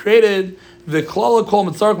everything he created. He knows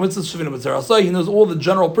all the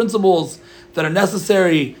general principles that are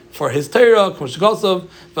necessary for his Torah. So the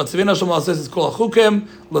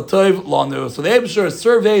Eibusher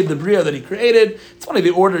surveyed the Bria that he created. It's funny the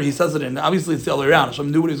order he says it in. Obviously, it's the other way around.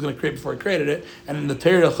 Hashem knew what he was going to create before he created it. And in the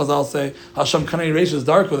Torah, Chazal say, Hashem Kanei Reishis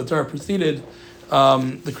Darko, the Torah preceded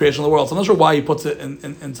the creation of the world. So I'm not sure why he puts it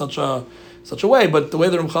in such a way, but the way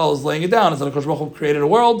the Ramchal is laying it down is that Hakadosh Baruch Hu created a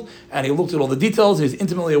world, and he looked at all the details. He's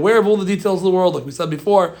intimately aware of all the details of the world. Like we said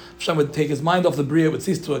before, Hashem would take his mind off the Bria, it would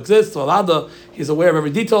cease to exist. So Avada, he's aware of every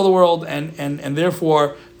detail of the world, and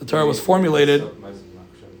therefore the Torah was formulated.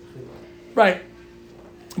 Right.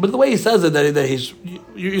 But the way he says it, that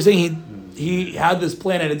you're saying he had this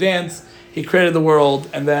plan in advance, he created the world,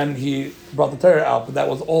 and then he brought the Torah out, but that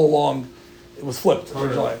was all along. It was flipped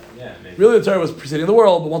originally. Yeah, really, the Torah was preceding the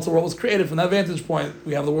world, but once the world was created, from that vantage point,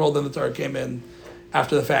 we have the world, and the Torah came in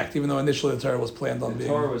after the fact. Even though initially the Torah was planned on being.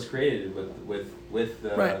 The Torah was created with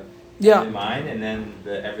the right. in mind, and then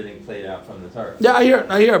everything played out from the Torah. Yeah, I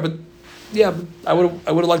hear, but I would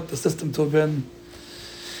have liked the system to have been.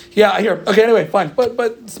 Yeah, I hear. Okay, anyway, fine,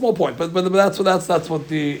 but small point. But that's what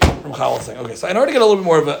the Ramchal is saying. Okay, so in order to get a little bit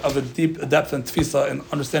more of a deep depth and tfisa in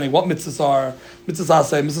understanding what mitzvahs are, mitzvahs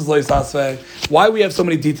aseh, mitzvahs lo yisaseh, why we have so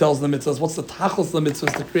many details in the mitzvahs, what's the tachlis of the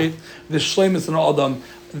mitzvahs to create this shleimus in Adam.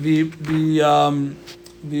 The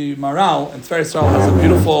Maral and Tzver Yisrael has a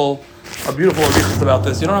beautiful article about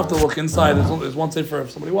this. You don't have to look inside. There's one sefer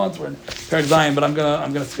if somebody wants. We're in Perek Zayin, but I'm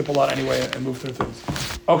gonna skip a lot anyway and move through things.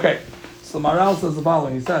 Okay. So Maral says the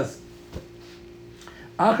following. He says,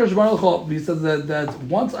 he says that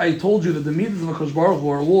once I told you that the mitzvahs of Hakadosh Baruch Hu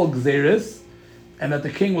are all gzeris, and that the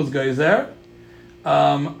king was geyser,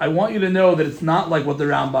 I want you to know that it's not like what the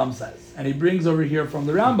Rambam says. And he brings over here from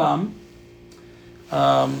the Rambam.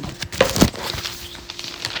 Grab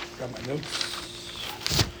my notes.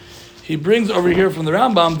 He brings over here from the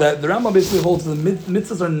Rambam that the Rambam basically holds the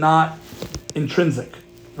mitzvahs are not intrinsic.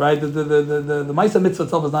 Right, the Maisa mitzvah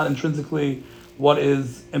itself is not intrinsically what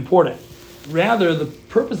is important. Rather, the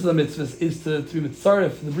purpose of the mitzvahs is to be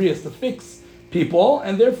mitzaref, the brias, to fix people,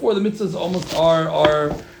 and therefore the mitzvahs almost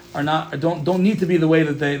are not don't need to be the way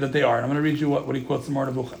that they are. And I'm going to read you what he quotes in Mar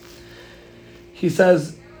Nevuchem. He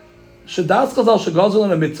says, "Shadas chazal shegazul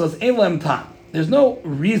in mitzvahs ein lem tam." There's no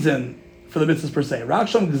reason for the mitzvahs per se.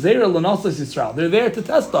 Raksham gzeira l'nasos Yisrael. They're there to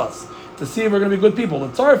test us, to see if we're going to be good people, to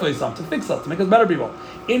fix us, to make us better people.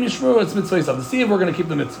 In Yishmur, it's mitzvah, to see if we're going to keep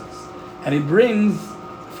the mitzvahs. And he brings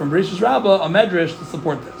from Bereshis Rabbah a medrash to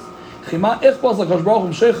support this. Why does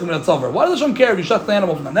Hashem care if you shech the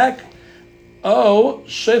animal from the neck? Oh,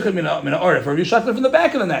 shech mina arif, or if you shech it from the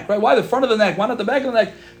back of the neck, right? Why the front of the neck? Why not the back of the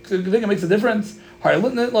neck? Do you think it makes a difference? The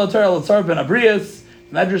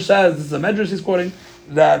medrash says, this is a medrash he's quoting,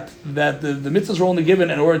 that the mitzvahs were only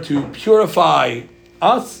given in order to purify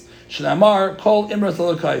us. Shnamar, kol imras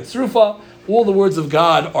elokai tzrufa. All the words of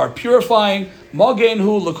God are purifying.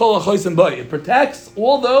 Magenhu l'kol achoysim bay. It protects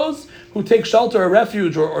all those who take shelter or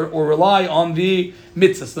refuge or rely on the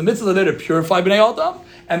mitzvahs. The mitzvahs are there to purify bnei Adam,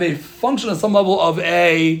 and they function at some level of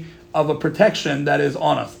a of a protection that is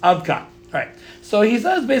on us. Adkan. Right. So he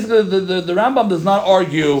says basically the Rambam does not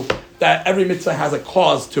argue that every mitzvah has a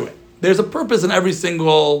cause to it. There's a purpose in every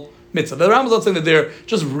single mitzvah. The Rambam's not saying that they're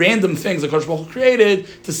just random things that Kodesh Baruch Hu created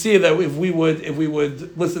to see that if we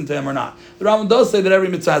would listen to him or not. The Rambam does say that every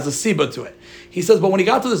mitzvah has a siba to it. He says, but when he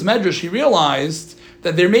got to this medrash, he realized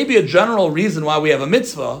that there may be a general reason why we have a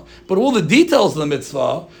mitzvah, but all the details of the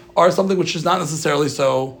mitzvah are something which is not necessarily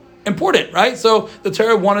so important, right? So the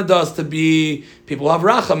Torah wanted us to be people who have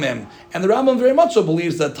rachamim, and the Rambam very much so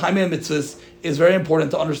believes that timing mitzvahs is very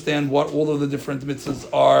important to understand what all of the different mitzvahs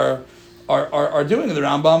are doing. And the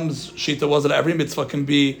Rambam's shita was that every mitzvah can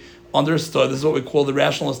be understood. This is what we call the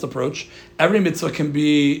rationalist approach. Every mitzvah can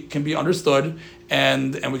be understood,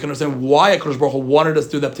 and we can understand why HaKadosh Baruch Hu wanted us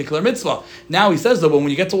to do that particular mitzvah. Now he says though, when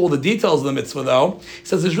you get to all the details of the mitzvah though, he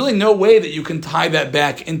says there's really no way that you can tie that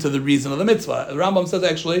back into the reason of the mitzvah. The Rambam says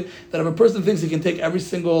actually that if a person thinks he can take every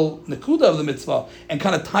single nekuda of the mitzvah and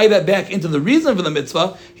kind of tie that back into the reason for the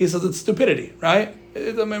mitzvah, he says it's stupidity, right?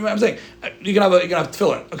 I'm saying you can have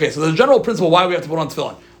tefillin. Okay, so the general principle why we have to put on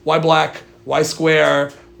tefillin. Why black? Why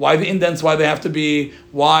square? Why the indents? Why they have to be?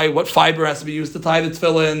 Why? What fiber has to be used to tie the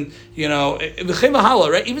tefillin?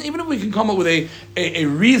 Right? Even if we can come up with a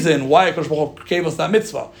reason why HaKadosh Baruch Hu gave us that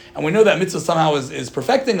mitzvah, and we know that mitzvah somehow is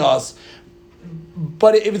perfecting us,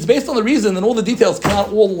 but if it's based on the reason, then all the details cannot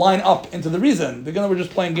all line up into the reason. We're just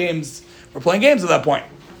playing games. We're playing games at that point.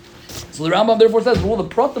 So the Rambam therefore says, well, the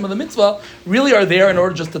pratim of the mitzvah really are there in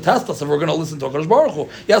order just to test us if we're going to listen to HaKadosh Baruch Hu.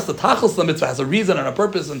 Yes, the tachlis of the mitzvah has a reason and a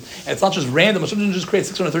purpose, and it's not just random. Hashem didn't just create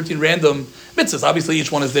 613 random mitzvahs. Obviously, each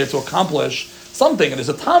one is there to accomplish something, and there's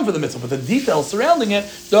a time for the mitzvah, but the details surrounding it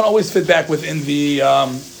don't always fit back within the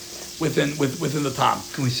within the time.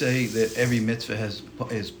 Can we say that every mitzvah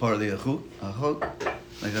is part of the achot?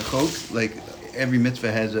 Like every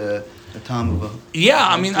mitzvah has a time of a... Yeah,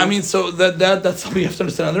 I mean, so that's something you have to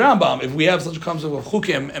understand in the Rambam. If we have such a concept of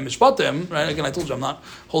chukim and mishpatim, right? Again, I told you I'm not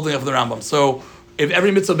holding up for the Rambam. So if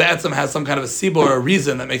every mitzvah be'etzem has some kind of a sibur or a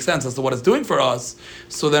reason that makes sense as to what it's doing for us,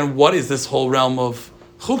 so then what is this whole realm of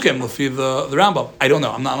chukim lefi the Rambam? I don't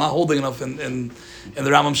know. I'm not holding enough in the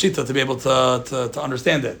Rambam Shita to be able to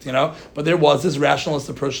understand it, But there was this rationalist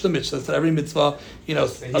approach to mitzvahs that every mitzvah,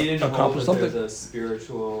 accomplish something. There's a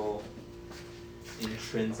spiritual,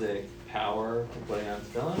 intrinsic power to putting on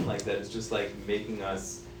tefillin, like that it's just like making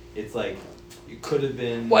us. It's like it could have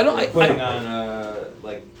been putting on a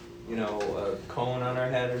cone on our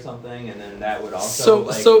head or something, and then that would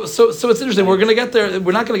also. So it's interesting. We're gonna get there.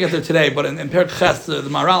 We're not gonna get there today, but in Perek Ches, the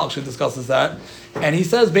Maharal actually discusses that, and he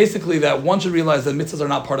says basically that one should realize that mitzvahs are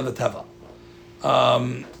not part of the teva,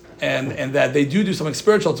 and that they do something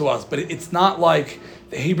spiritual to us, but it's not like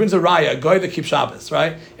he brings a raya, a guy that keeps Shabbos,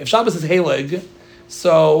 right? If Shabbos is Halig,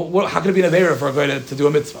 so how could it be an avera for a guy to do a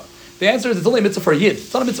mitzvah? The answer is it's only a mitzvah for a yid.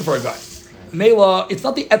 It's not a mitzvah for a guy. Mela, it's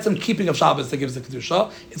not the etzem keeping of Shabbos that gives the kedusha.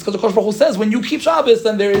 It's because the Kodesh Baruch Hu says when you keep Shabbos,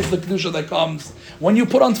 then there is the kedusha that comes. When you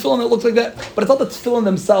put on tefillin, it looks like that. But it's not the tefillin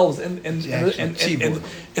themselves. It's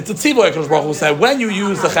a tzivoy. Kodesh Baruch Hu said when you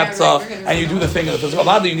use the chepza and you do the thing of the physical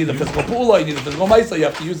body, you need the physical pula, you need the physical ma'isa. You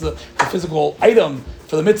have to use the physical item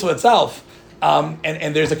for the mitzvah itself.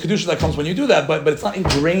 And there's a kedusha that comes when you do that, but it's not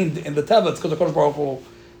ingrained in the teva. It's because the Kodesh Baruch Hu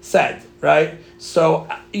said, right? So,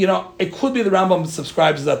 it could be the Rambam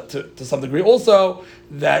subscribes that to some degree also,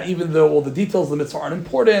 that even though all the details of the mitzvah aren't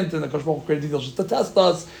important, and the Kodesh Baruch Hu created details just to test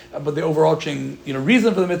us, but the overarching,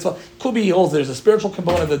 reason for the mitzvah, could be he holds there's a spiritual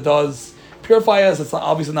component that does purify us. It's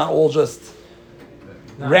obviously not all just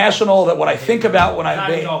rational, that what I think about when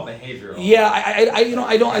not all behavioral. Yeah,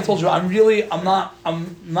 I told you,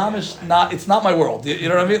 it's not my world. You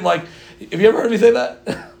know what I mean? Like, have you ever heard me say that?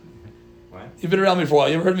 What? You've been around me for a while.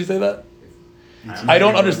 You ever heard me say that? I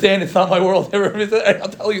don't understand. It's not my world. Ever heard me say that? I'll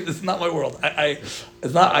tell you, it's not my world. I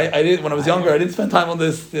didn't. When I was younger, I didn't spend time on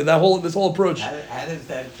this whole approach. How does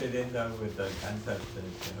that fit in though with the concept that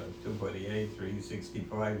 248,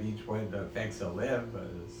 365, each one affects a live?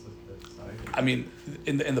 I mean,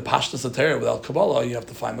 in the Pashtus of Torah without Kabbalah, you have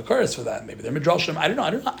to find Makaris for that. Maybe they're Midrashim. I don't know.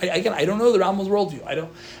 I don't know the Rambam's worldview. I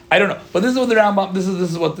don't know. But this is what the Rambam. This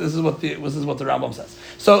is what the Rambam says.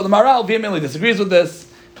 So the Maharal vehemently disagrees with this.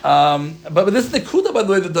 But this is the kuda, by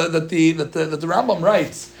the way, that the Rambam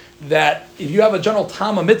writes, that if you have a general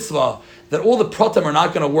Tama mitzvah, that all the pratim are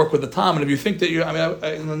not going to work with the Tam. And if you think that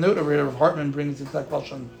in the note over here, Hartman brings the exact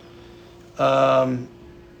question that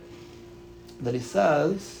he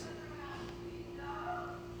says.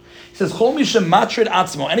 He says, "Chol mishem matrid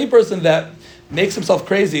atzmo." Any person that makes himself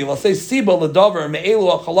crazy, let's say siba ledavar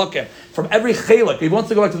me'elu achalakim, from every chelak, he wants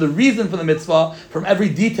to go back to the reason for the mitzvah, from every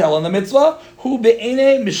detail in the mitzvah, hu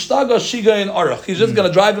be'ene mishtaga shiga in aruch. He's just going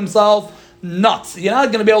to drive himself nuts. You're not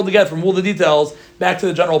going to be able to get from all the details back to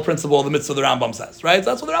the general principle of the mitzvah the Rambam says, right?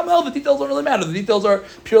 So that's what the Rambam held. The details don't really matter. The details are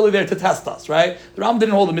purely there to test us, right? The Rambam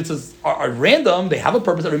didn't hold the mitzvahs are random. They have a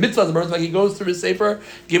purpose. Every mitzvah has a purpose. Like he goes through his sefer,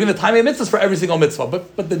 giving the timing of mitzvahs for every single mitzvah.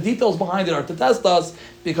 But the details behind it are to test us,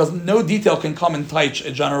 because no detail can come and touch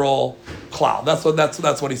a general cloud. That's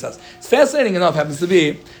what he says. It's fascinating enough. Happens to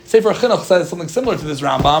be Sefer Chinuch says something similar to this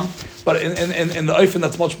Rambam, but in the Eifen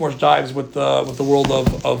that's much more jives with the world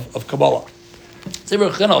of Kabbalah.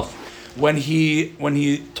 Sefer Chinuch, when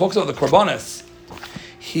he talks about the Korbanos,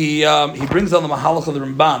 he brings down the Mahalach of the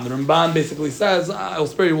Ramban. The Ramban basically says, I'll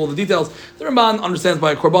spare you all the details. The Ramban understands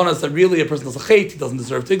by a Korbanos that really a person does a chait, he doesn't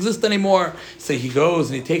deserve to exist anymore. So he goes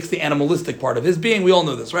and he takes the animalistic part of his being, we all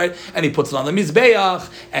know this, right? And he puts it on the Mizbeach,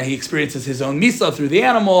 and he experiences his own Misa through the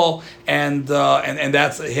animal, and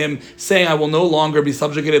that's him saying, I will no longer be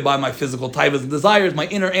subjugated by my physical taivas and desires. My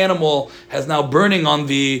inner animal has now burning on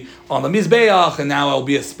the Mizbeach, and now I'll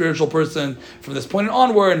be a spiritual person from this point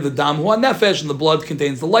onward, and the Dam Hu Nefesh, and the blood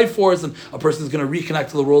contains the life force, and a person is going to reconnect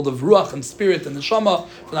to the world of Ruach and Spirit and Neshama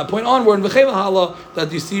from that point onward, and V'cheva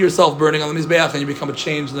that you see yourself burning on the Mizbeach, and you become a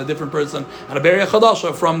changed and a different person, and a Beria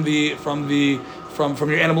Chadasha from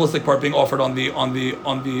your animalistic part being offered on the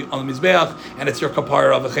Mizbeach, and it's your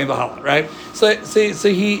kapara of V'cheva, right? So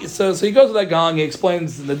he goes to that gang, he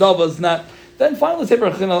explains the Davas, and that. Then finally,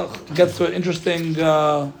 Sefer Chinuch gets to an interesting.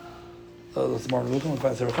 Gets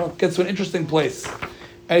to an interesting place,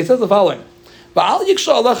 and he says the following: right? Based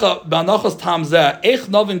on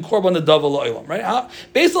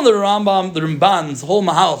the Ramban's whole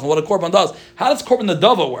Mahalach and what a korban does, how does korban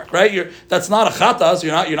nedava work? Right? That's not a chatas.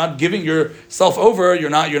 You're not giving yourself over. You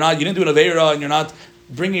didn't do an aveira, and you're not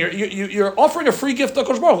bringing you're offering a free gift to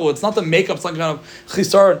Kosh Baruch Hu. It's not to make up some kind of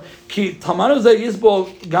chisar. Ki tamanu ze yisbo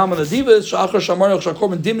gam anadivas shachar shamarach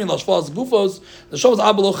shakorban dimni lashvas gufos the shavas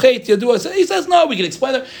abalochet yadu. He says no. We can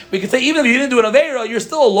explain it. We can say even if you didn't do an aveira, you're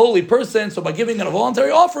still a lowly person. So by giving a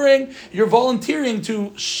voluntary offering, you're volunteering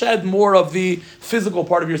to shed more of the physical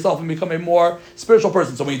part of yourself and become a more spiritual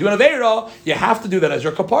person. So when you do an aveira, you have to do that as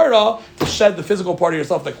your kapara to shed the physical part of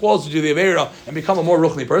yourself that calls you to do the aveira and become a more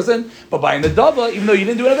ruchni person. But by an nedava, even though you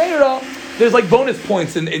didn't do an aveira, there's like bonus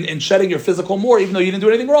points in shedding your physical more, even though you didn't do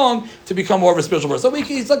anything wrong, to become more of a spiritual person. So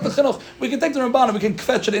it's like the chinuch. We can take the Ramban and we can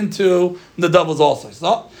fetch it into the doubles also.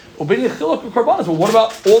 So, well, what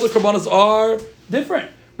about all the korbanos are different?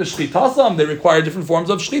 They require different forms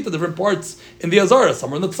of shchita, different parts in the azara.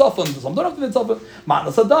 Some are in the tzafon, some don't have to be in the tzafon.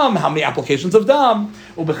 Matnas adam, how many applications of dam?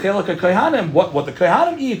 What the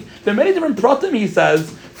kohanim eat. There are many different pratim, he says,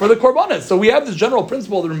 for the korbanos. So we have this general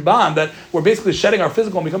principle of the Ramban that we're basically shedding our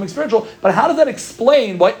physical and becoming spiritual. But how does that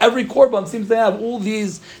explain why every korban seems to have all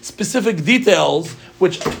these specific details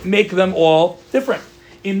which make them all different?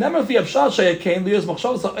 Maybe the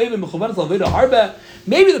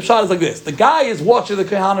pshat is like this. The guy is watching the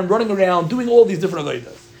kohanim running around, doing all these different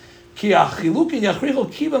avodas. It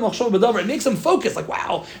makes him focus, like,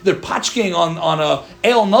 wow, they're pachking on a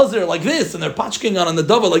El Nazir like this, and they're pachking on a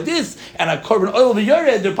Nedava like this, and a korban oil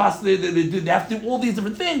v'yored, they have to do all these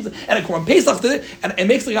different things, and a korban Pesach, and it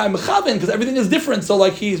makes the guy mechaven, because everything is different, so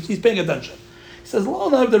like he's paying attention. He says, "Lo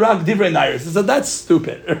the rak divrei nayris." He said, "That's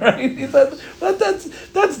stupid, right?" He said,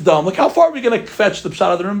 "That's dumb. Like, how far are we going to fetch the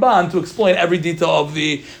pshat of the Ramban to explain every detail of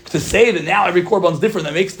to say that now every korban is different?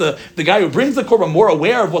 That makes the guy who brings the korban more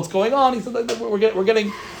aware of what's going on." He said, "We're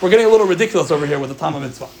getting a little ridiculous over here with the Tama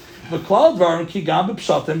Mitzvah." When it comes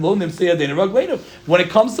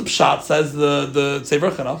to pshat, says the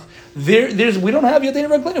Sefer Chinuch, we don't have Yadein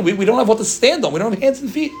Ragleinu. We don't have what to stand on. We don't have hands and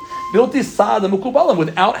feet.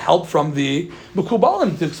 Without help from the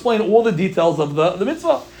Mukubalim to explain all the details of the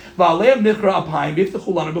mitzvah. The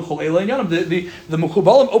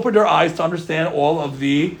Mukubalim opened their eyes to understand all of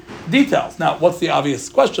the details. Now, what's the obvious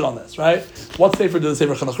question on this, right? What Sefer did the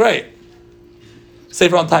Sefer Chinuch write?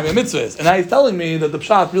 Sefer on time and mitzvahs. And now he's telling me that the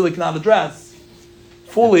pshat really cannot address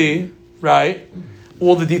fully, right,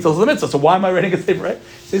 all the details of the mitzvah. So why am I writing a sefer, right?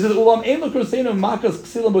 So he says,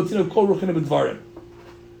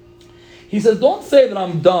 he says, don't say that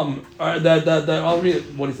I'm dumb, or that I'll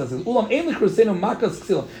read what he says. Don't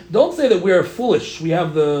say that we're foolish.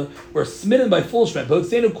 We're smitten by foolishness.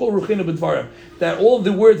 That all of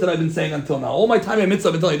the words that I've been saying until now, all my time in mitzvah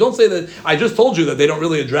I've been telling you, don't say that I just told you that they don't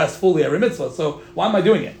really address fully every mitzvah. So why am I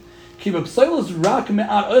doing it?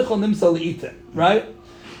 Right?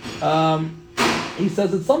 He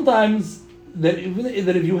says that sometimes that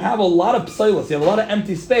if you have a lot of psilos, you have a lot of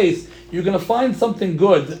empty space, you're going to find something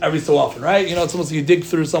good every so often, right? It's almost like you dig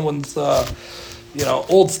through someone's,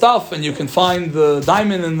 old stuff, and you can find the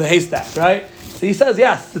diamond in the haystack, right? So he says,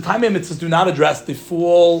 yes, the time mitzvahs do not address the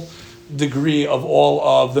full degree of all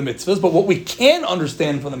of the mitzvahs, but what we can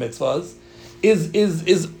understand from the mitzvahs is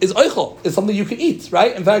oichel, is something you can eat,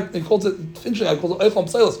 right? In fact, he calls it, interesting, I call it oichel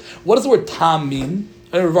psilos. What does the word tam mean?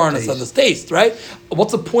 Rav Varna said this, taste, right?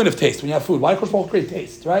 What's the point of taste when you have food? Why does Kosh create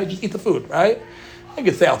taste, right? Just eat the food, right? I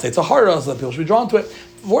could say, I'll say it's a hara, so that people should be drawn to it.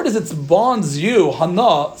 The word is, it bonds you,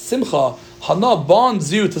 hana, simcha. Hana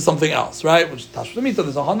bonds you to something else, right? Which is Tashmitamita,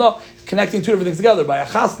 there's a hana connecting two different things together. By a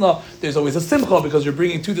chasna, there's always a simcha because you're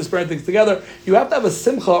bringing two disparate things together. You have to have a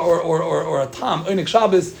simcha or a tam. Einik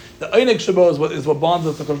Shabbos, the einik Shabbos is what bonds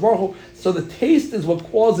us to Kosh Baruch Hu. So the taste is what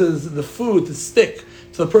causes the food to stick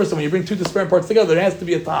to the person. When you bring two disparate parts together, there has to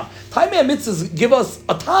be a tam. Taimei mitzvahs give us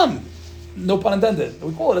a tam. No pun intended.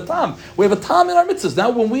 We call it a tam. We have a tam in our mitzvahs.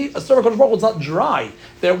 Now, when we serve HaKadosh Baruch Hu, it's not dry.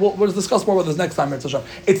 We'll discuss more about this next time.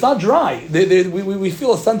 It's not dry. We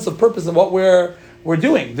feel a sense of purpose in what we're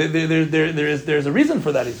doing. There's a reason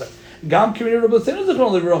for that, he says.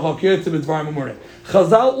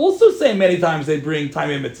 Chazal also say many times they bring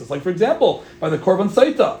taimei mitzvahs. Like, for example, by the Korban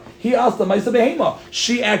Saita, he asked the Maisa Behema.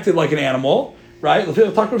 She acted like an animal. Right,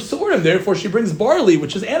 therefore she brings barley,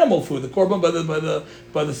 which is animal food. The korban by the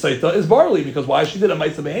saita is barley, because why? She did a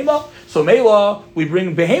ma'isa behema. So meila, we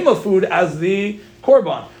bring behema food as the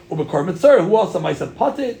korban. Uber korban tzara, who else? A ma'isa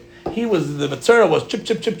patit. He was the mitzvah was chip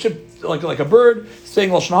chip chip chip like a bird saying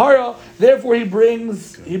lashon hara. Therefore he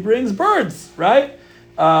brings birds. Right.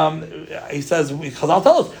 He says, Chazal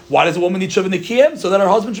tell us, why does a woman need shuv nikiyim? So that her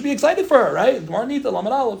husband should be excited for her. Right. Gemara nita lamed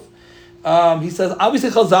aleph. He says,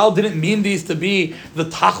 obviously Chazal didn't mean these to be the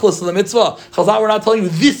tachlis of the mitzvah. Chazal were not telling you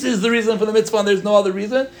this is the reason for the mitzvah and there's no other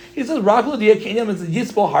reason. He says, every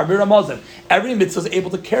mitzvah is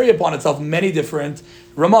able to carry upon itself many different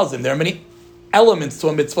ramazim. There are many elements to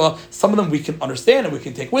a mitzvah. Some of them we can understand and we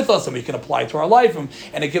can take with us and we can apply to our life, and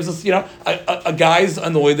it gives us, a guy's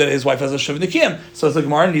annoyed that his wife has a shiv nikim. So it's a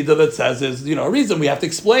Gemara Nida that says is, a reason we have to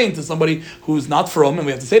explain to somebody who's not from, and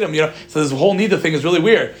we have to say to him, so this whole Nida thing is really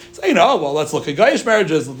weird. So, well, let's look at Gaish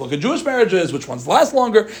marriages, let's look at Jewish marriages, which ones last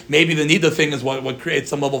longer. Maybe the Nida thing is what creates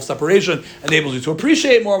some level of separation, enables you to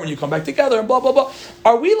appreciate more when you come back together, and blah, blah, blah.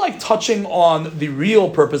 Are we touching on the real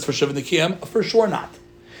purpose for shiv nikim? For sure not.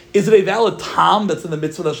 Is it a valid tam that's in the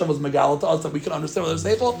mitzvah that Hashem was megala to us that we can understand with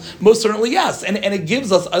our seichel? Most certainly yes. And it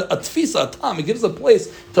gives us a tfisa, a tam. It gives us a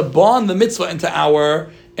place to bond the mitzvah into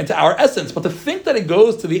our essence. But to think that it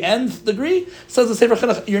goes to the nth degree, says the Sefer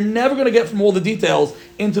Chinuch, you're never going to get from all the details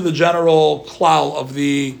into the general klal of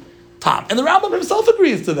the tam. And the Rambam himself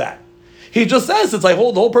agrees to that. He just says it's like the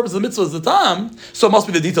whole purpose of the mitzvah is the tam, so it must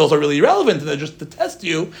be the details are really irrelevant, and they're just to test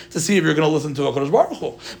you to see if you're going to listen to HaKadosh Baruch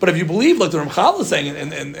Hu. But if you believe, like the Ramchal is saying in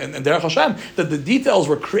Derech Hashem, that the details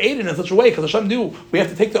were created in such a way, because Hashem knew we have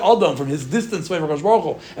to take the Adam from his distance away from HaKadosh Baruch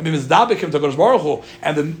Hu, and be mizdabek him to HaKadosh Baruch Hu,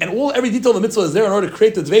 and every detail of the mitzvah is there in order to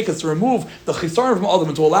create the dvekas, to remove the chisaron from Adam,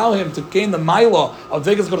 and to allow him to gain the maila of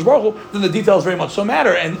dvekas HaKadosh Baruch Hu, then the details very much so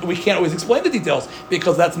matter, and we can't always explain the details,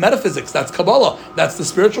 because that's metaphysics, that's Kabbalah, that's the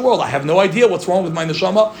spiritual world. I have no idea what's wrong with my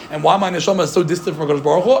neshama and why my neshama is so distant from HaKadosh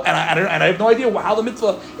Baruch Hu, and I have no idea how the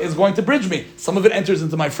mitzvah is going to bridge me. Some of it enters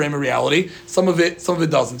into my frame of reality, some of it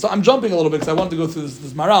doesn't. So I'm jumping a little bit because I wanted to go through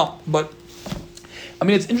this maral, but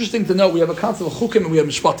it's interesting to note we have a concept of chukim and we have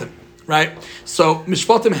mishpatim. Right, so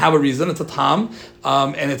mishpatim have a reason. It's a tam,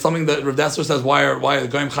 and it's something that Rav Dessler says. Why are the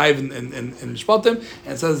goyim chayiv in mishpatim?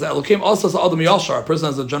 And it says that Elokim also says adam yashar. A person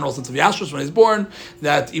has a general sense of yashrus when he's born.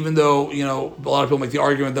 That even though a lot of people make the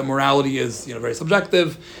argument that morality is very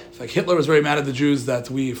subjective. Like Hitler was very mad at the Jews that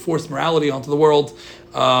we forced morality onto the world,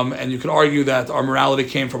 and you could argue that our morality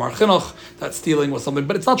came from our chinuch, that stealing was something,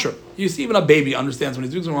 but it's not true. You see, even a baby understands when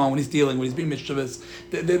he's doing something wrong, when he's stealing, when he's being mischievous.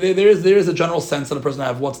 There is a general sense that a person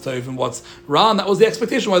have what's toiv and what's ra, and that was the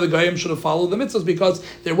expectation why the Goyim should have followed the mitzvahs, because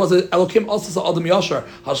there was a Elokim also saw Adam Yashar.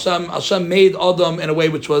 Hashem made Adam in a way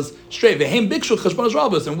which was straight. Vehem bikshu cheshbonos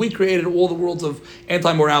rabos, and we created all the worlds of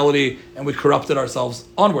anti-morality, and we corrupted ourselves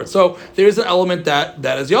onward. So there is an element that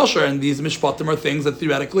is Yashar. And these mishpatim are things that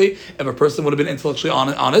theoretically, if a person would have been intellectually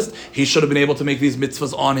honest, he should have been able to make these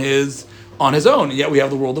mitzvahs on his own. And yet we have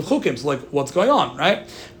the world of chukim. So what's going on, right?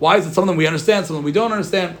 Why is it something we understand, something we don't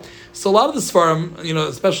understand? So a lot of the Sfarim,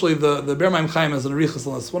 especially the Ber Maim Chaim has an arichas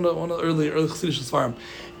on this, one of the early Chassidish Sfarim,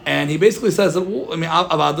 and he basically says that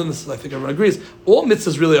Avadim, this is, I think everyone agrees, all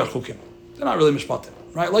mitzvahs really are chukim. They're not really mishpatim.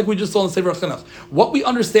 Right? Like we just saw in the Sefer Chinuch. What we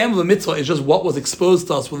understand of the mitzvah is just what was exposed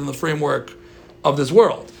to us within the framework of this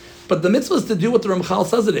world. But the mitzvah is to do what the Ramchal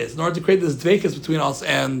says it is, in order to create this dveikus between us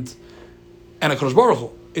and HaKadosh Baruch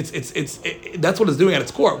Hu. That's what it's doing at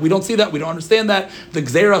its core. We don't see that. We don't understand that. The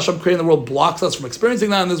Gzeira Hashem creating the world blocks us from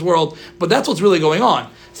experiencing that in this world. But that's what's really going on.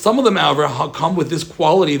 Some of them, however, come with this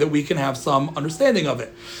quality that we can have some understanding of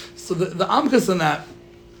it. So the amkus in that,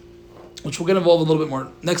 which we'll get involved a little bit more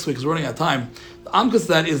next week because we're running out of time. The amkus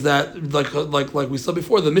that is that, like we said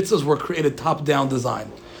before, the mitzvahs were created top-down design.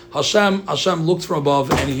 Hashem looked from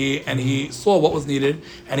above and he saw what was needed,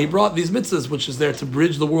 and he brought these mitzvahs, which is there to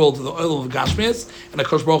bridge the world to the oil of Gashmias and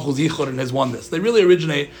HaKadosh Baruch Hu's yichud and his oneness. They really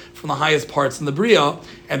originate from the highest parts in the Bria,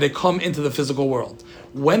 and they come into the physical world.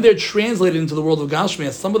 When they're translated into the world of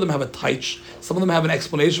Gashmias, some of them have a taich, some of them have an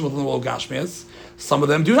explanation within the world of Gashmias, some of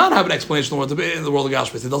them do not have an explanation in the world of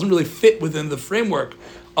Gashmias. It doesn't really fit within the framework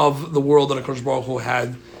of the world that HaKadosh Baruch Hu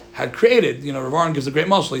had created. Rav Aron gives a great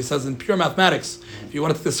mashal. He says in pure mathematics, if you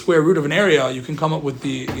want to take the square root of an area, you can come up with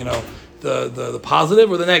the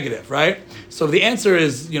positive or the negative, right? So if the answer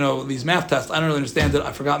is, these math tests, I don't really understand it.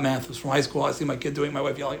 I forgot math. It was from high school. I see my kid doing it, my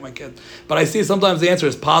wife yelling at my kid. But I see sometimes the answer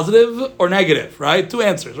is positive or negative, right? Two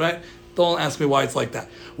answers, right? Don't ask me why it's like that.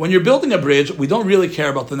 When you're building a bridge, we don't really care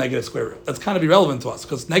about the negative square root. That's kind of irrelevant to us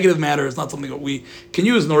because negative matter is not something that we can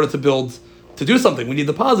use in order to do something. We need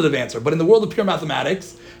the positive answer. But in the world of pure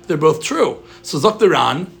mathematics, they're both true. So Zok the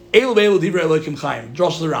Ran, Eilu Eilu Divrei Elokim Chaim,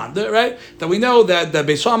 Josh the Ran, right? That we know that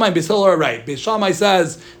Beis Shammai and Beis Hillel are right. Beis Shammai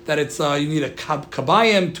says that it's you need a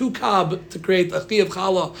kabayim, 2 kab to create a chi of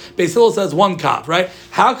challah. Beis Hillel says 1 kab, right?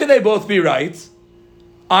 How can they both be right?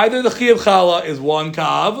 Either the chi of challah is 1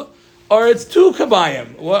 kab, or it's 2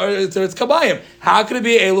 kabayim, or it's kabayim. How can it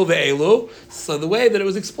be elu ve'elu? So the way that it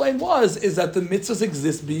was explained is that the mitzvahs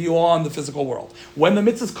exist beyond the physical world. When the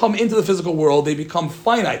mitzvahs come into the physical world, they become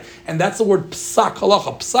finite, and that's the word psak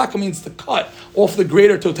halacha. Psak means to cut off the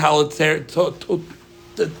greater the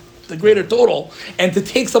greater total, and to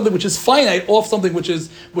take something which is finite off something which is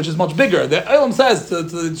much bigger. The Olam says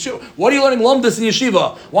what are you learning lumdis in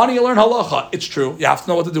yeshiva? Why don't you learn halacha? It's true. You have to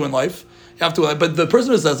know what to do in life. But the person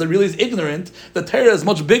who says that really is ignorant. The Torah is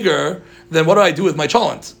much bigger than what do I do with my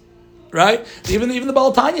chalent, right? Even the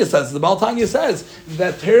Baal Tanya says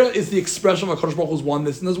that Torah is the expression of HaKadosh Baruch Hu's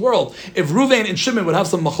oneness in this world. If Ruvain and Shimon would have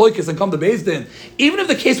some machlokes and come to Beis Din, even if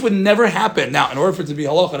the case would never happen, now in order for it to be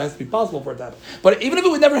halacha, it has to be possible for it to happen. But even if it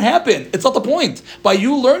would never happen, it's not the point. By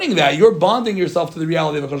you learning that, you're bonding yourself to the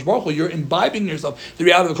reality of HaKadosh Baruch Hu. You're imbibing yourself the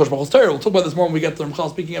reality of HaKadosh Baruch Hu's Torah. We'll talk about this more when we get to Ramchal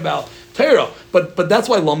speaking about Torah. But that's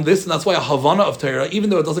why this, and that's why a Havana of Torah, even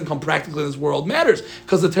though it doesn't come practically in this world, matters.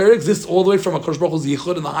 Because the Torah exists all the way from HaKadosh Baruch Hu's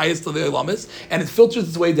yichud and the highest of the Elamis, and it filters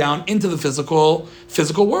its way down into the physical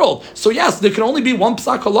world. So yes, there can only be 1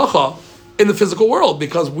 psak halacha in the physical world,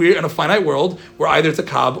 because we're in a finite world where either it's a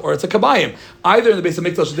kab or it's a kabayim. Either in the base of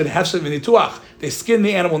Mikdash they did hefshet v'nituach, they skinned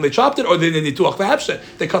the animal and they chopped it, or they did nituach v'hefshet,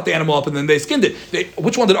 they cut the animal up and then they skinned it.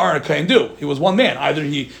 Which one did Aaron Kohen do? He was one man. Either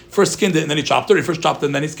he first skinned it and then he chopped it, or he first chopped it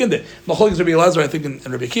and then he skinned it. Machlokes Rabbi Elazar, I think, and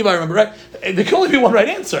Rabbi Akiva, I remember right. There can only be one right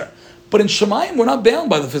answer. But in Shemayim, we're not bound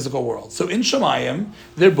by the physical world. So in Shemayim,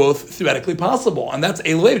 they're both theoretically possible. And that's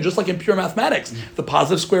Elohev, just like in pure mathematics. The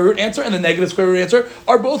positive square root answer and the negative square root answer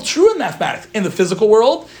are both true in mathematics. In the physical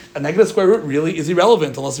world, a negative square root really is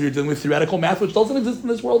irrelevant unless you're dealing with theoretical math, which doesn't exist in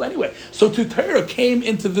this world anyway. So Torah came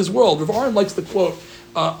into this world. Rav Aron likes to quote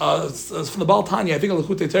from the Baal Tanya, I think of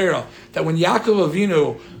L'chutei Torah, that when Yaakov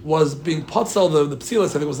Avinu was being potzel the psilas, I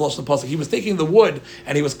think it was Lashon Pasuk, he was taking the wood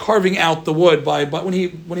and he was carving out the wood by when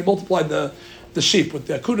he multiplied the sheep with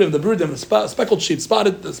the akudim, the brudim, the speckled sheep,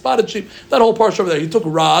 the spotted sheep, that whole parsha over there. He took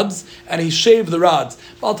rods and he shaved the rods.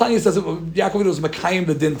 Baal Tanya says that Yaakov Avinu was Makayim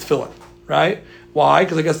the din tefillin, right? Why?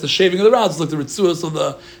 Because I guess the shaving of the rods is like the ritzuos of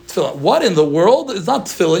the tefillin. What in the world? It's not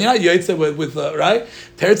tefillin. You're not yotzei with right?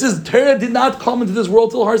 Torah says Torah did not come into this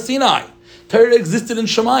world till Har Sinai. Torah existed in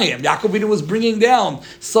Shemayim. Yaakov Avinu was bringing down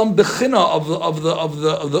some bechina of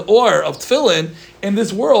the or of tefillin in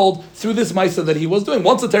this world through this ma'isa that he was doing.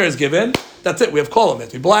 Once the Torah is given, that's it. We have kolam. They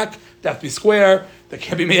have to be black. They have to be square. They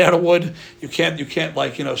can't be made out of wood. You can't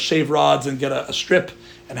shave rods and get a strip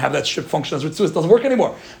and have that strip function as ritzus. It doesn't work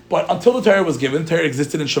anymore. But until the Torah was given, Torah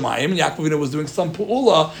existed in Shemayim, and Yaakov Avinu was doing some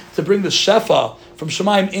pu'ula to bring the shefa from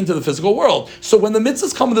Shemayim into the physical world. So when the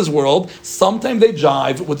mitzvahs come in this world, sometimes they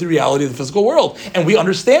jive with the reality of the physical world, and we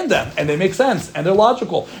understand them, and they make sense, and they're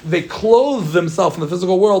logical. They clothe themselves in the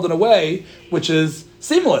physical world in a way which is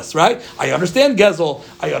seamless, right? I understand Gezel.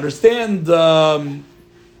 I understand, I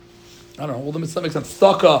don't know, all the mitzvahs make sense.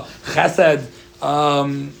 Tzedakah, Chesed,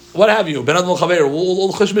 what have you? Ben Adon Chaver,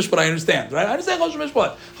 all Chosh Mishpat I understand, right? I understand Chosh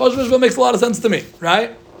Mishpat. Chosh Mishpat makes a lot of sense to me,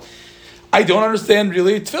 right? I don't understand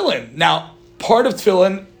really tefillin. Now, part of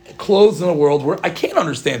tefillin clothes in a world where I can't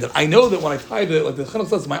understand it. I know that when I tie the chinuch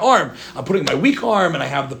says my arm, I'm putting my weak arm, and I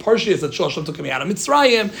have the parshias that Hashem took me out of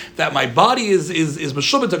Mitzrayim. That my body is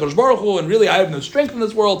meshubet to Kadosh Baruch Hu, and really I have no strength in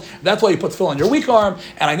this world. That's why you put tefillin on your weak arm,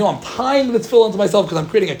 and I know I'm tying the tefillin to myself because I'm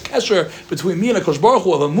creating a kesher between me and a Kadosh Baruch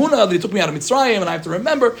Hu of Amunah that He took me out of Mitzrayim, and I have to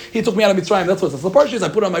remember He took me out of Mitzrayim. That's what it says. The parshias I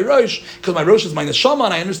put on my rosh because my rosh is my neshama,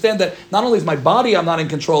 and I understand that not only is my body I'm not in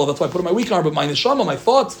control of. That's why I put on my weak arm, but my neshama, my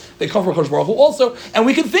thoughts, they come from Kadosh Baruch Hu also. And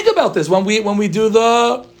we can think about this when we do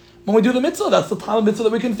the mitzvah. That's the time of mitzvah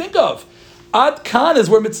that we can think of. Ad Kan is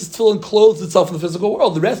where mitzvah tefillin clothes itself in the physical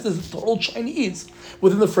world. The rest is total Chinese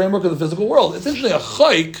within the framework of the physical world. It's interesting, a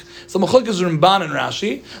chayk, so chayk is Ramban and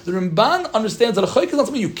Rashi. The Ramban understands that a chayk is not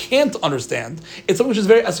something you can't understand. It's something which is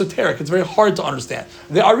very esoteric. It's very hard to understand.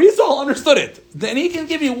 The Arizal understood it. Then he can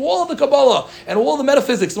give you all of the Kabbalah and all the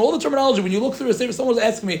metaphysics and all the terminology. When you look through a sefer, someone was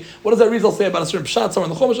asking me, what does that Arizal say about a certain pshat somewhere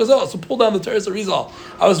in the Chumash? I said, so pull down the Teres Arizal.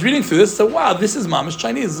 I was reading through this, said, wow, this is mamish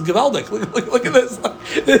Chinese. This is Gevaldik. Look at this.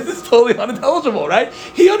 This is totally unintelligible, right?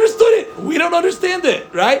 He understood it. We don't understand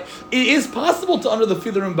it, right? It is possible to, under the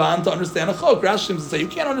Fidah Ramban, to understand a chok. Rashi seems to say you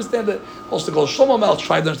can't understand it. Also, called Shomamel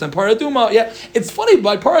tried to understand Paraduma. Yeah, it's funny,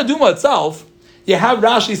 by Paraduma itself, you have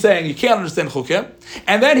Rashi saying you can't understand chukim,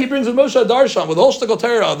 and then he brings with Moshe Darshan with all shtickle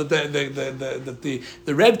Torah that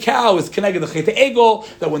the red cow is connected to the chet ego,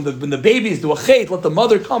 that when the babies do a chet, let the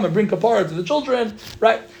mother come and bring kapara to the children,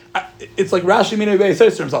 right? It's like Rashi Minei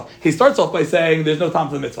says to himself. He starts off by saying there's no time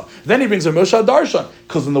for the mitzvah. Then he brings her Moshe Darshan,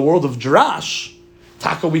 because in the world of Drash,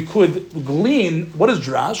 Taka, we could glean what is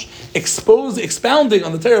Drash, expounding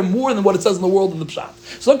on the Torah more than what it says in the world of the Pshat.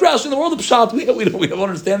 So like Drash, in the world of Pshat, we don't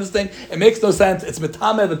understand this thing. It makes no sense. It's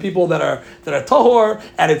Metame, the people that are tahor,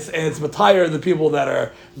 and it's Matayr, the people that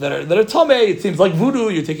are Tomei. It seems like voodoo.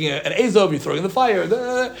 You're taking an Azov, you're throwing in the fire,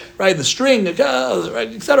 right? The string, right,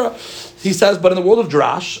 etc. He says, but in the world of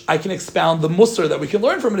Drash, I can expound the Musar that we can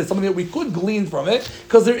learn from it. It's something that we could glean from it,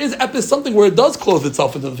 because there is something where it does clothe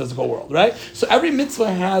itself into the physical world, right? So every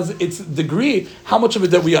mitzvah has its degree, how much of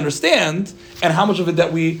it that we understand, and how much of it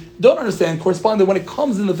that we don't understand, corresponding to when it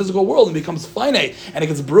comes in the physical world and becomes finite, and it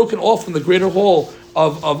gets broken off from the greater whole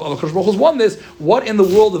of Akash Baruch Hu's oneness. What in the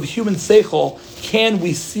world of human seichel can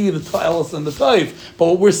we see the ta'elos and the taif? But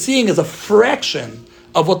what we're seeing is a fraction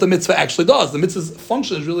of what the mitzvah actually does. The mitzvah's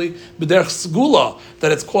function is really b'derech segula,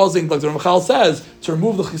 that it's causing, like the Ramchal says, to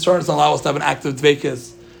remove the chisaron and allow us to have an active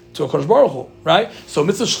dveikis to a Kodesh Baruch Hu, right? So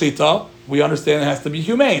mitzvah shchita, we understand it has to be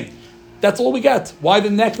humane. That's all we get. Why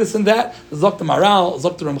the necklace and that? Zok the Maral,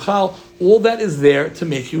 Zok the Ramchal, all that is there to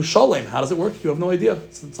make you shalem. How does it work? You have no idea.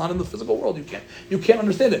 It's not in the physical world. You can't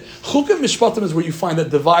understand it. Chukim mishpatim is where you find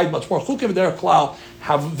that divide much more. Chukim and derech klal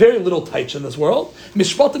have very little taich in this world.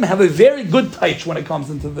 Mishpatim have a very good taich when it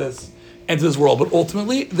comes into this world. But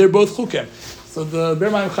ultimately, they're both chukim. So the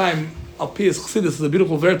Ber Maim Chaim Al Pi Chassidus is a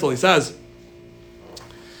beautiful vertel. He says,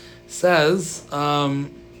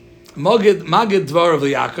 Magid dvar of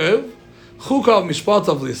Yaakov, Chukav mishpat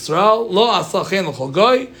of Yisrael, lo asachen l'chol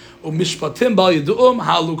goy, u'mishpatim bal yidu'um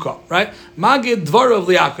haluka. Right? Magid dvarav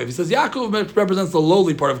Yaakov. He says Yaakov represents the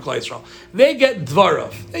lowly part of Klal Yisrael. They get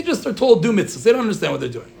dvarav. They just are told do mitzvahs. They don't understand what they're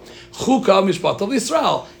doing. Chukav mishpat of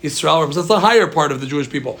Yisrael. Yisrael represents the higher part of the Jewish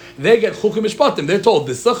people. They get chukav mishpatim. They're told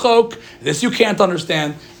this is a chok, this you can't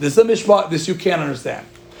understand, this is a mishpat, this you can't understand.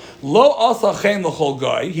 Lo asachen l'chol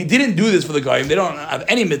goy. He didn't do this for the goyim. They don't have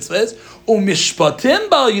any mitzvahs. Mishpatim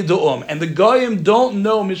bal yidu'um, and the goyim don't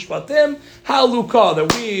know mishpatim. Haluka,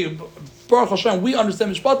 that we, Baruch Hashem, we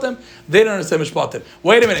understand mishpatim. They don't understand mishpatim.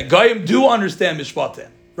 Wait a minute, goyim do understand mishpatim,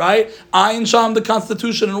 right? Ayin Sham, the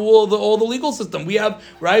Constitution, and all the legal system. We have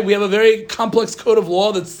a very complex code of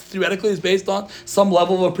law that theoretically is based on some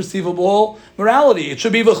level of perceivable morality. It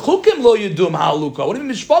should be v'chukim lo yidum haluka. What do you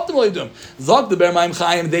mean mishpatim lo yidum? Zog the Ber Maim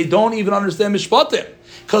Chaim, they don't even understand mishpatim,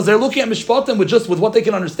 because they're looking at mishpatim with what they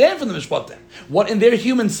can understand from the mishpatim. What in their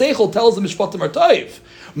human seichel tells the mishpatim are taif.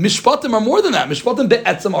 Mishpatim are more than that. Mishpatim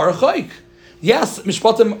be'etzem are a chayk. Yes,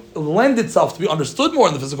 mishpatim lend itself to be understood more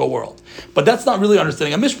in the physical world, but that's not really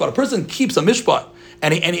understanding a mishpat. A person keeps a mishpat,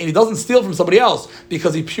 and he doesn't steal from somebody else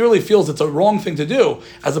because he purely feels it's a wrong thing to do,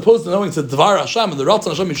 as opposed to knowing it's a dvar Hashem and the Ratzon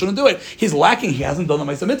Hashem, he shouldn't do it. He's lacking. He hasn't done the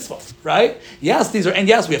Ma'aseh mitzvah, right? Yes, we have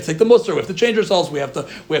to take the musar. We have to change ourselves. We have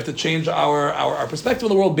to change our perspective of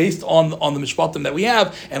the world based on the mishpatim that we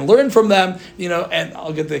have and learn from them. And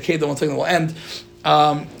I'll get the Kedah one second. We'll end.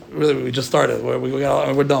 Really, we just started.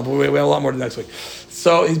 We're done, but we have a lot more next week.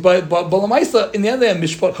 So, but Lamaisa, in the end, the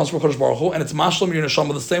mishpat comes from Kodesh Baruch Hu, and it's mashlam your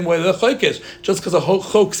neshama the same way that the chok is. Just because a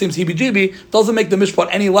chok seems heebie-jeebie doesn't make the mishpat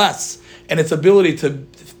any less in its ability to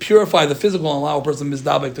purify the physical and allow a person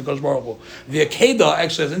mizdabek to Kodesh Baruch Hu. The Akedah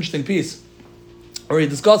actually has an interesting piece where he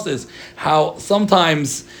discusses how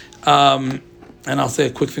sometimes, and I'll say a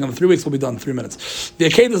quick thing on the 3 weeks, we'll be done in 3 minutes. The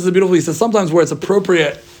Akedah is beautiful. He says sometimes where it's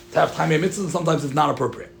appropriate to have time mitzvahs and sometimes it's not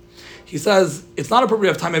appropriate. He says it's not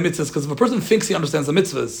appropriate to have time mitzvahs because if a person thinks he understands the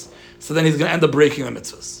mitzvahs, so then he's going to end up breaking the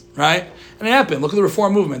mitzvahs, right? And it happened. Look at the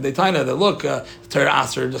Reform movement. They kind of look Torah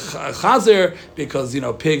Aser Chazer because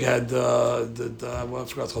pig had what I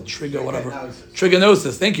forgot it's called trigo whatever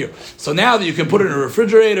trigonosis. Thank you. So now that you can put it in a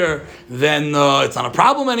refrigerator, then it's not a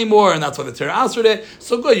problem anymore, and that's why the Torah Aser it.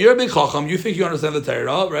 So good. You're a big chacham. You think you understand the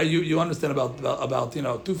Torah, right? You understand about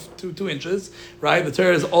 2 inches, right? The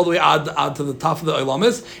Torah is all the way ad to the top of the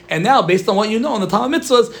olamis, and now based on what you know in the Talmud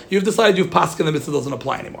mitzvahs, you've decided you've passed and the mitzvah doesn't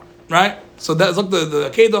apply anymore. Right? So that's like the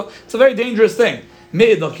Akedah. It's a very dangerous thing.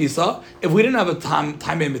 Me'edah kisa, if we didn't have a time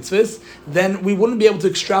mitzvahs, then we wouldn't be able to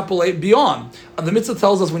extrapolate beyond. And the mitzvah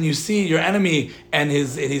tells us when you see your enemy and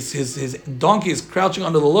his donkey is crouching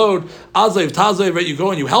under the load, azav, tazav, right? You go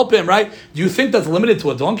and you help him, right? Do you think that's limited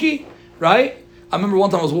to a donkey? Right? I remember one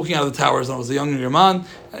time I was walking out of the towers and I was a young man,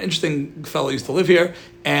 an interesting fellow used to live here,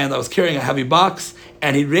 and I was carrying a heavy box,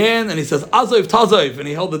 and he ran and he says, azav, tazav, and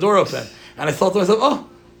he held the door open. And I thought to myself, oh,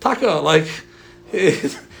 Taka, like,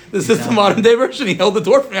 this is the modern day version. He held the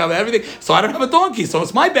door for me. I have everything. So I don't have a donkey. So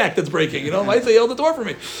it's my back that's breaking. Might say he held the door for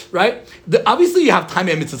me, right? Obviously, you have time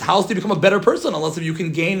in mitzvahs. How else do you become a better person unless if you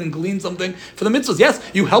can gain and glean something for the mitzvahs? Yes,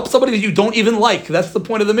 you help somebody that you don't even like. That's the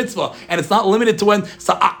point of the mitzvah. And it's not limited to when, in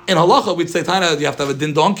halacha, we'd say, Taina, you have to have a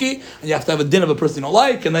din donkey, and you have to have a din of a person you don't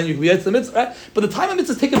like, and then you can get to the mitzvah, right? But the time of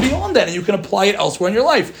mitzvah is taken beyond that, and you can apply it elsewhere in your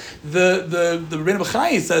life. The Rebbeinu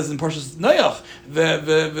B'chai says in Parshas Noach, that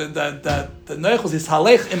Noach was his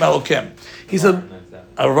halech im Elokim. He said,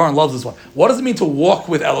 Aaron loves this one. What does it mean to walk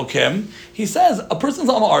with Elokim? He says, a person's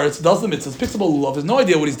on Aretz, does the mitzvahs, picks up a lulav, has no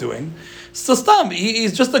idea what he's doing. So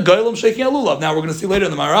he's just a goylem shaking a lulav. Now we're going to see later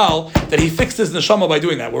in the Maral that he fixed his neshama by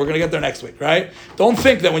doing that. We're going to get there next week, right? Don't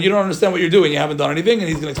think that when you don't understand what you're doing, you haven't done anything, and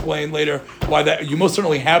he's going to explain later why that you most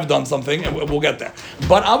certainly have done something, and we'll get there.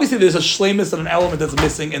 But obviously there's a shleimus and an element that's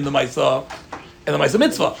missing in the Maisa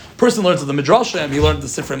mitzvah. Person learns of the Midrashim, he learned the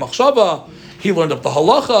Sifrei Machshava, he learned up the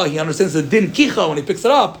halacha, he understands the din kicha when he picks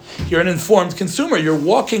it up. You're an informed consumer. You're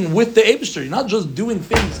walking with the Eibishter. You're not just doing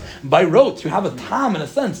things by rote. You have a tam in a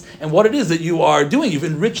sense, and what it is that you are doing. You've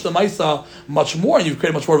enriched the Maisa much more, and you've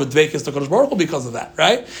created much more of a dveikis to Kodesh Baruch Hu because of that,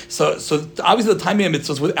 right? So obviously the Taimei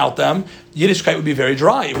mitzvahs, without them, Yiddishkeit would be very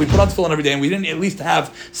dry. If we put on tefillin every day and we didn't at least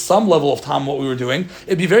have some level of tam what we were doing,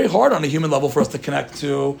 it'd be very hard on a human level for us to connect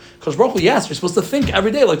to Kodesh Baruch Hu. Yes, you're supposed to think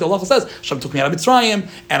every day, like the Allah says, Hashem took me out of Mitzrayim,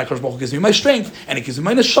 and Kodesh Baruch Hu gives me my strength, and He gives me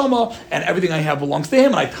my neshama, and everything I have belongs to Him,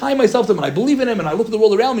 and I tie myself to Him, and I believe in Him, and I look at the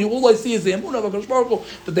world around me, all I see is the emunah of Kodesh Baruch Hu,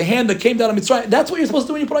 that the hand that came down of Mitzrayim. That's what you're supposed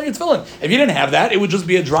to do when you put on your tefillin. If you didn't have that, it would just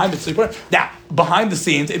be a dry mitzvah. Now, behind the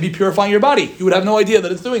scenes, it'd be purifying your body. You would have no idea that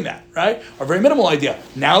it's doing that, right? Or very minimal idea.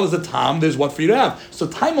 Now there's a tam, there's what for you to have. So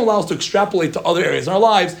time allows us to extrapolate to other areas in our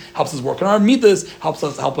lives, helps us work on our midas, help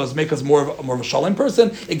us make us more of a shalom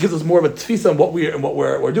person. It gives us more of a tfisa in what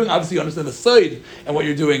we're doing. Obviously, you understand the side and what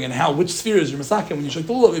you're doing and which spheres you're masakim when you shake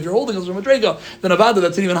the lulav. If you're holding us from a drega, then avada,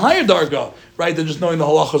 that's an even higher darga, right? Than just knowing the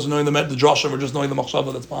halachas or knowing the drashim or just knowing the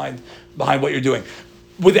machshava that's behind what you're doing.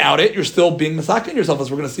 Without it, you're still being masakin yourself,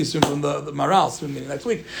 as we're going to see soon from the Maral, soon next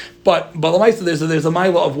week. But Lamaisa, there's a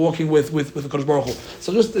mila of walking with the Kodesh Baruch Hu.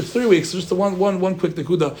 So it's 3 weeks. Just one quick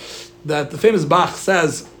nekuda that the famous Bach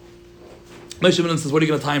says. Moshe Benen says, "What are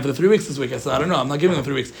you going to tie him for the 3 weeks this week?" I said, "I don't know. I'm not giving him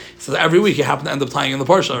 3 weeks." He says, "Every week you happen to end up tying in the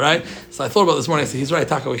parsha, right?" So I thought about this morning. I said, "He's right,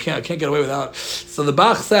 Taka. I can't get away without it." So the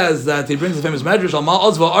Bach says that he brings the famous medrash on Mal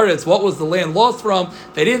Ozva Aretz. What was the land lost from?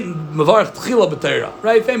 They didn't mevarach tchila b'teira,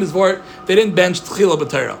 right? Famous word. They didn't bench tchila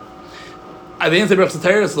b'teira. They didn't say Berachas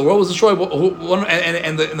Torah, so the world was destroyed.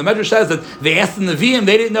 And the Medrash says that they asked the Nevi'im,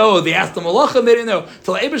 they didn't know. They asked the Malachim, they didn't know.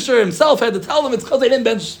 Till Eibishter himself had to tell them it's because they didn't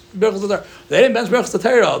bench Berachas Torah. They didn't bench Berachas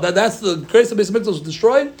Torah. That's the grace of Beis Hamikdash was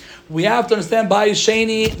destroyed. We have to understand by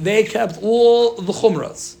Sheni, they kept all the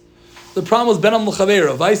Chumras. The problem was Ben Am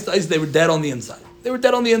L'Chaveira. They were dead on the inside. They were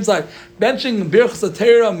dead on the inside. Benching Birchas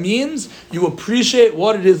Torah means you appreciate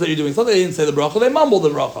what it is that you're doing. It's not that they didn't say the bracha, they mumbled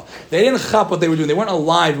the bracha. They didn't chap what they were doing. They weren't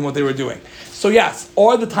alive in what they were doing. So yes,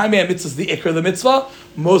 are the Taimei mitzvahs the ikr of the mitzvah?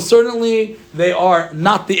 Most certainly, they are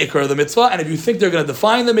not the ikr of the mitzvah. And if you think they're going to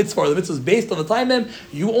define the mitzvah or the mitzvah is based on the Taimei,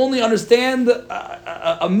 you only understand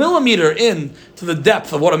a millimeter in to the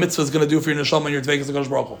depth of what a mitzvah is going to do for your neshama and your dveikus HaKadosh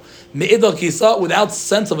Baruch Hu. Me'idal kisa, without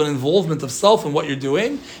sense of an involvement of self in what you're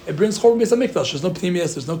doing, it brings chorban Beis Hamikdash. There's no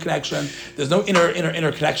pnimius, there's no connection, there's no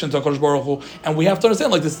inner connection to HaKadosh Baruch Hu. And we have to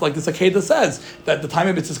understand, like this Akedah says, that the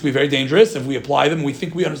Taimei mitzvahs can be very dangerous if we apply them. We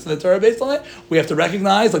think we understand the Torah based on it. We have to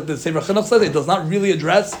recognize, like the Sefer Chinuch says, it does not really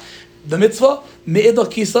address the mitzvah, me'edar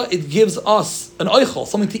kisa, it gives us an oichel,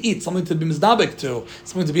 something to eat, something to be mizdabek to,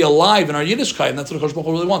 something to be alive in our Yiddishkeit, and that's what Kosh Baruch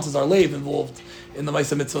Hu really wants, is our lave involved in the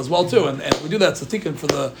Maisa Mitzvah as well too, and we do that, so tikkun for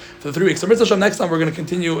the 3 weeks. So Mitzvah Hashem, next time we're going to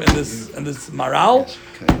continue in this maral,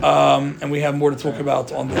 and we have more to talk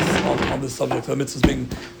about on this subject. The mitzvahs being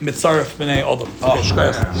mitzaref b'nei Adam.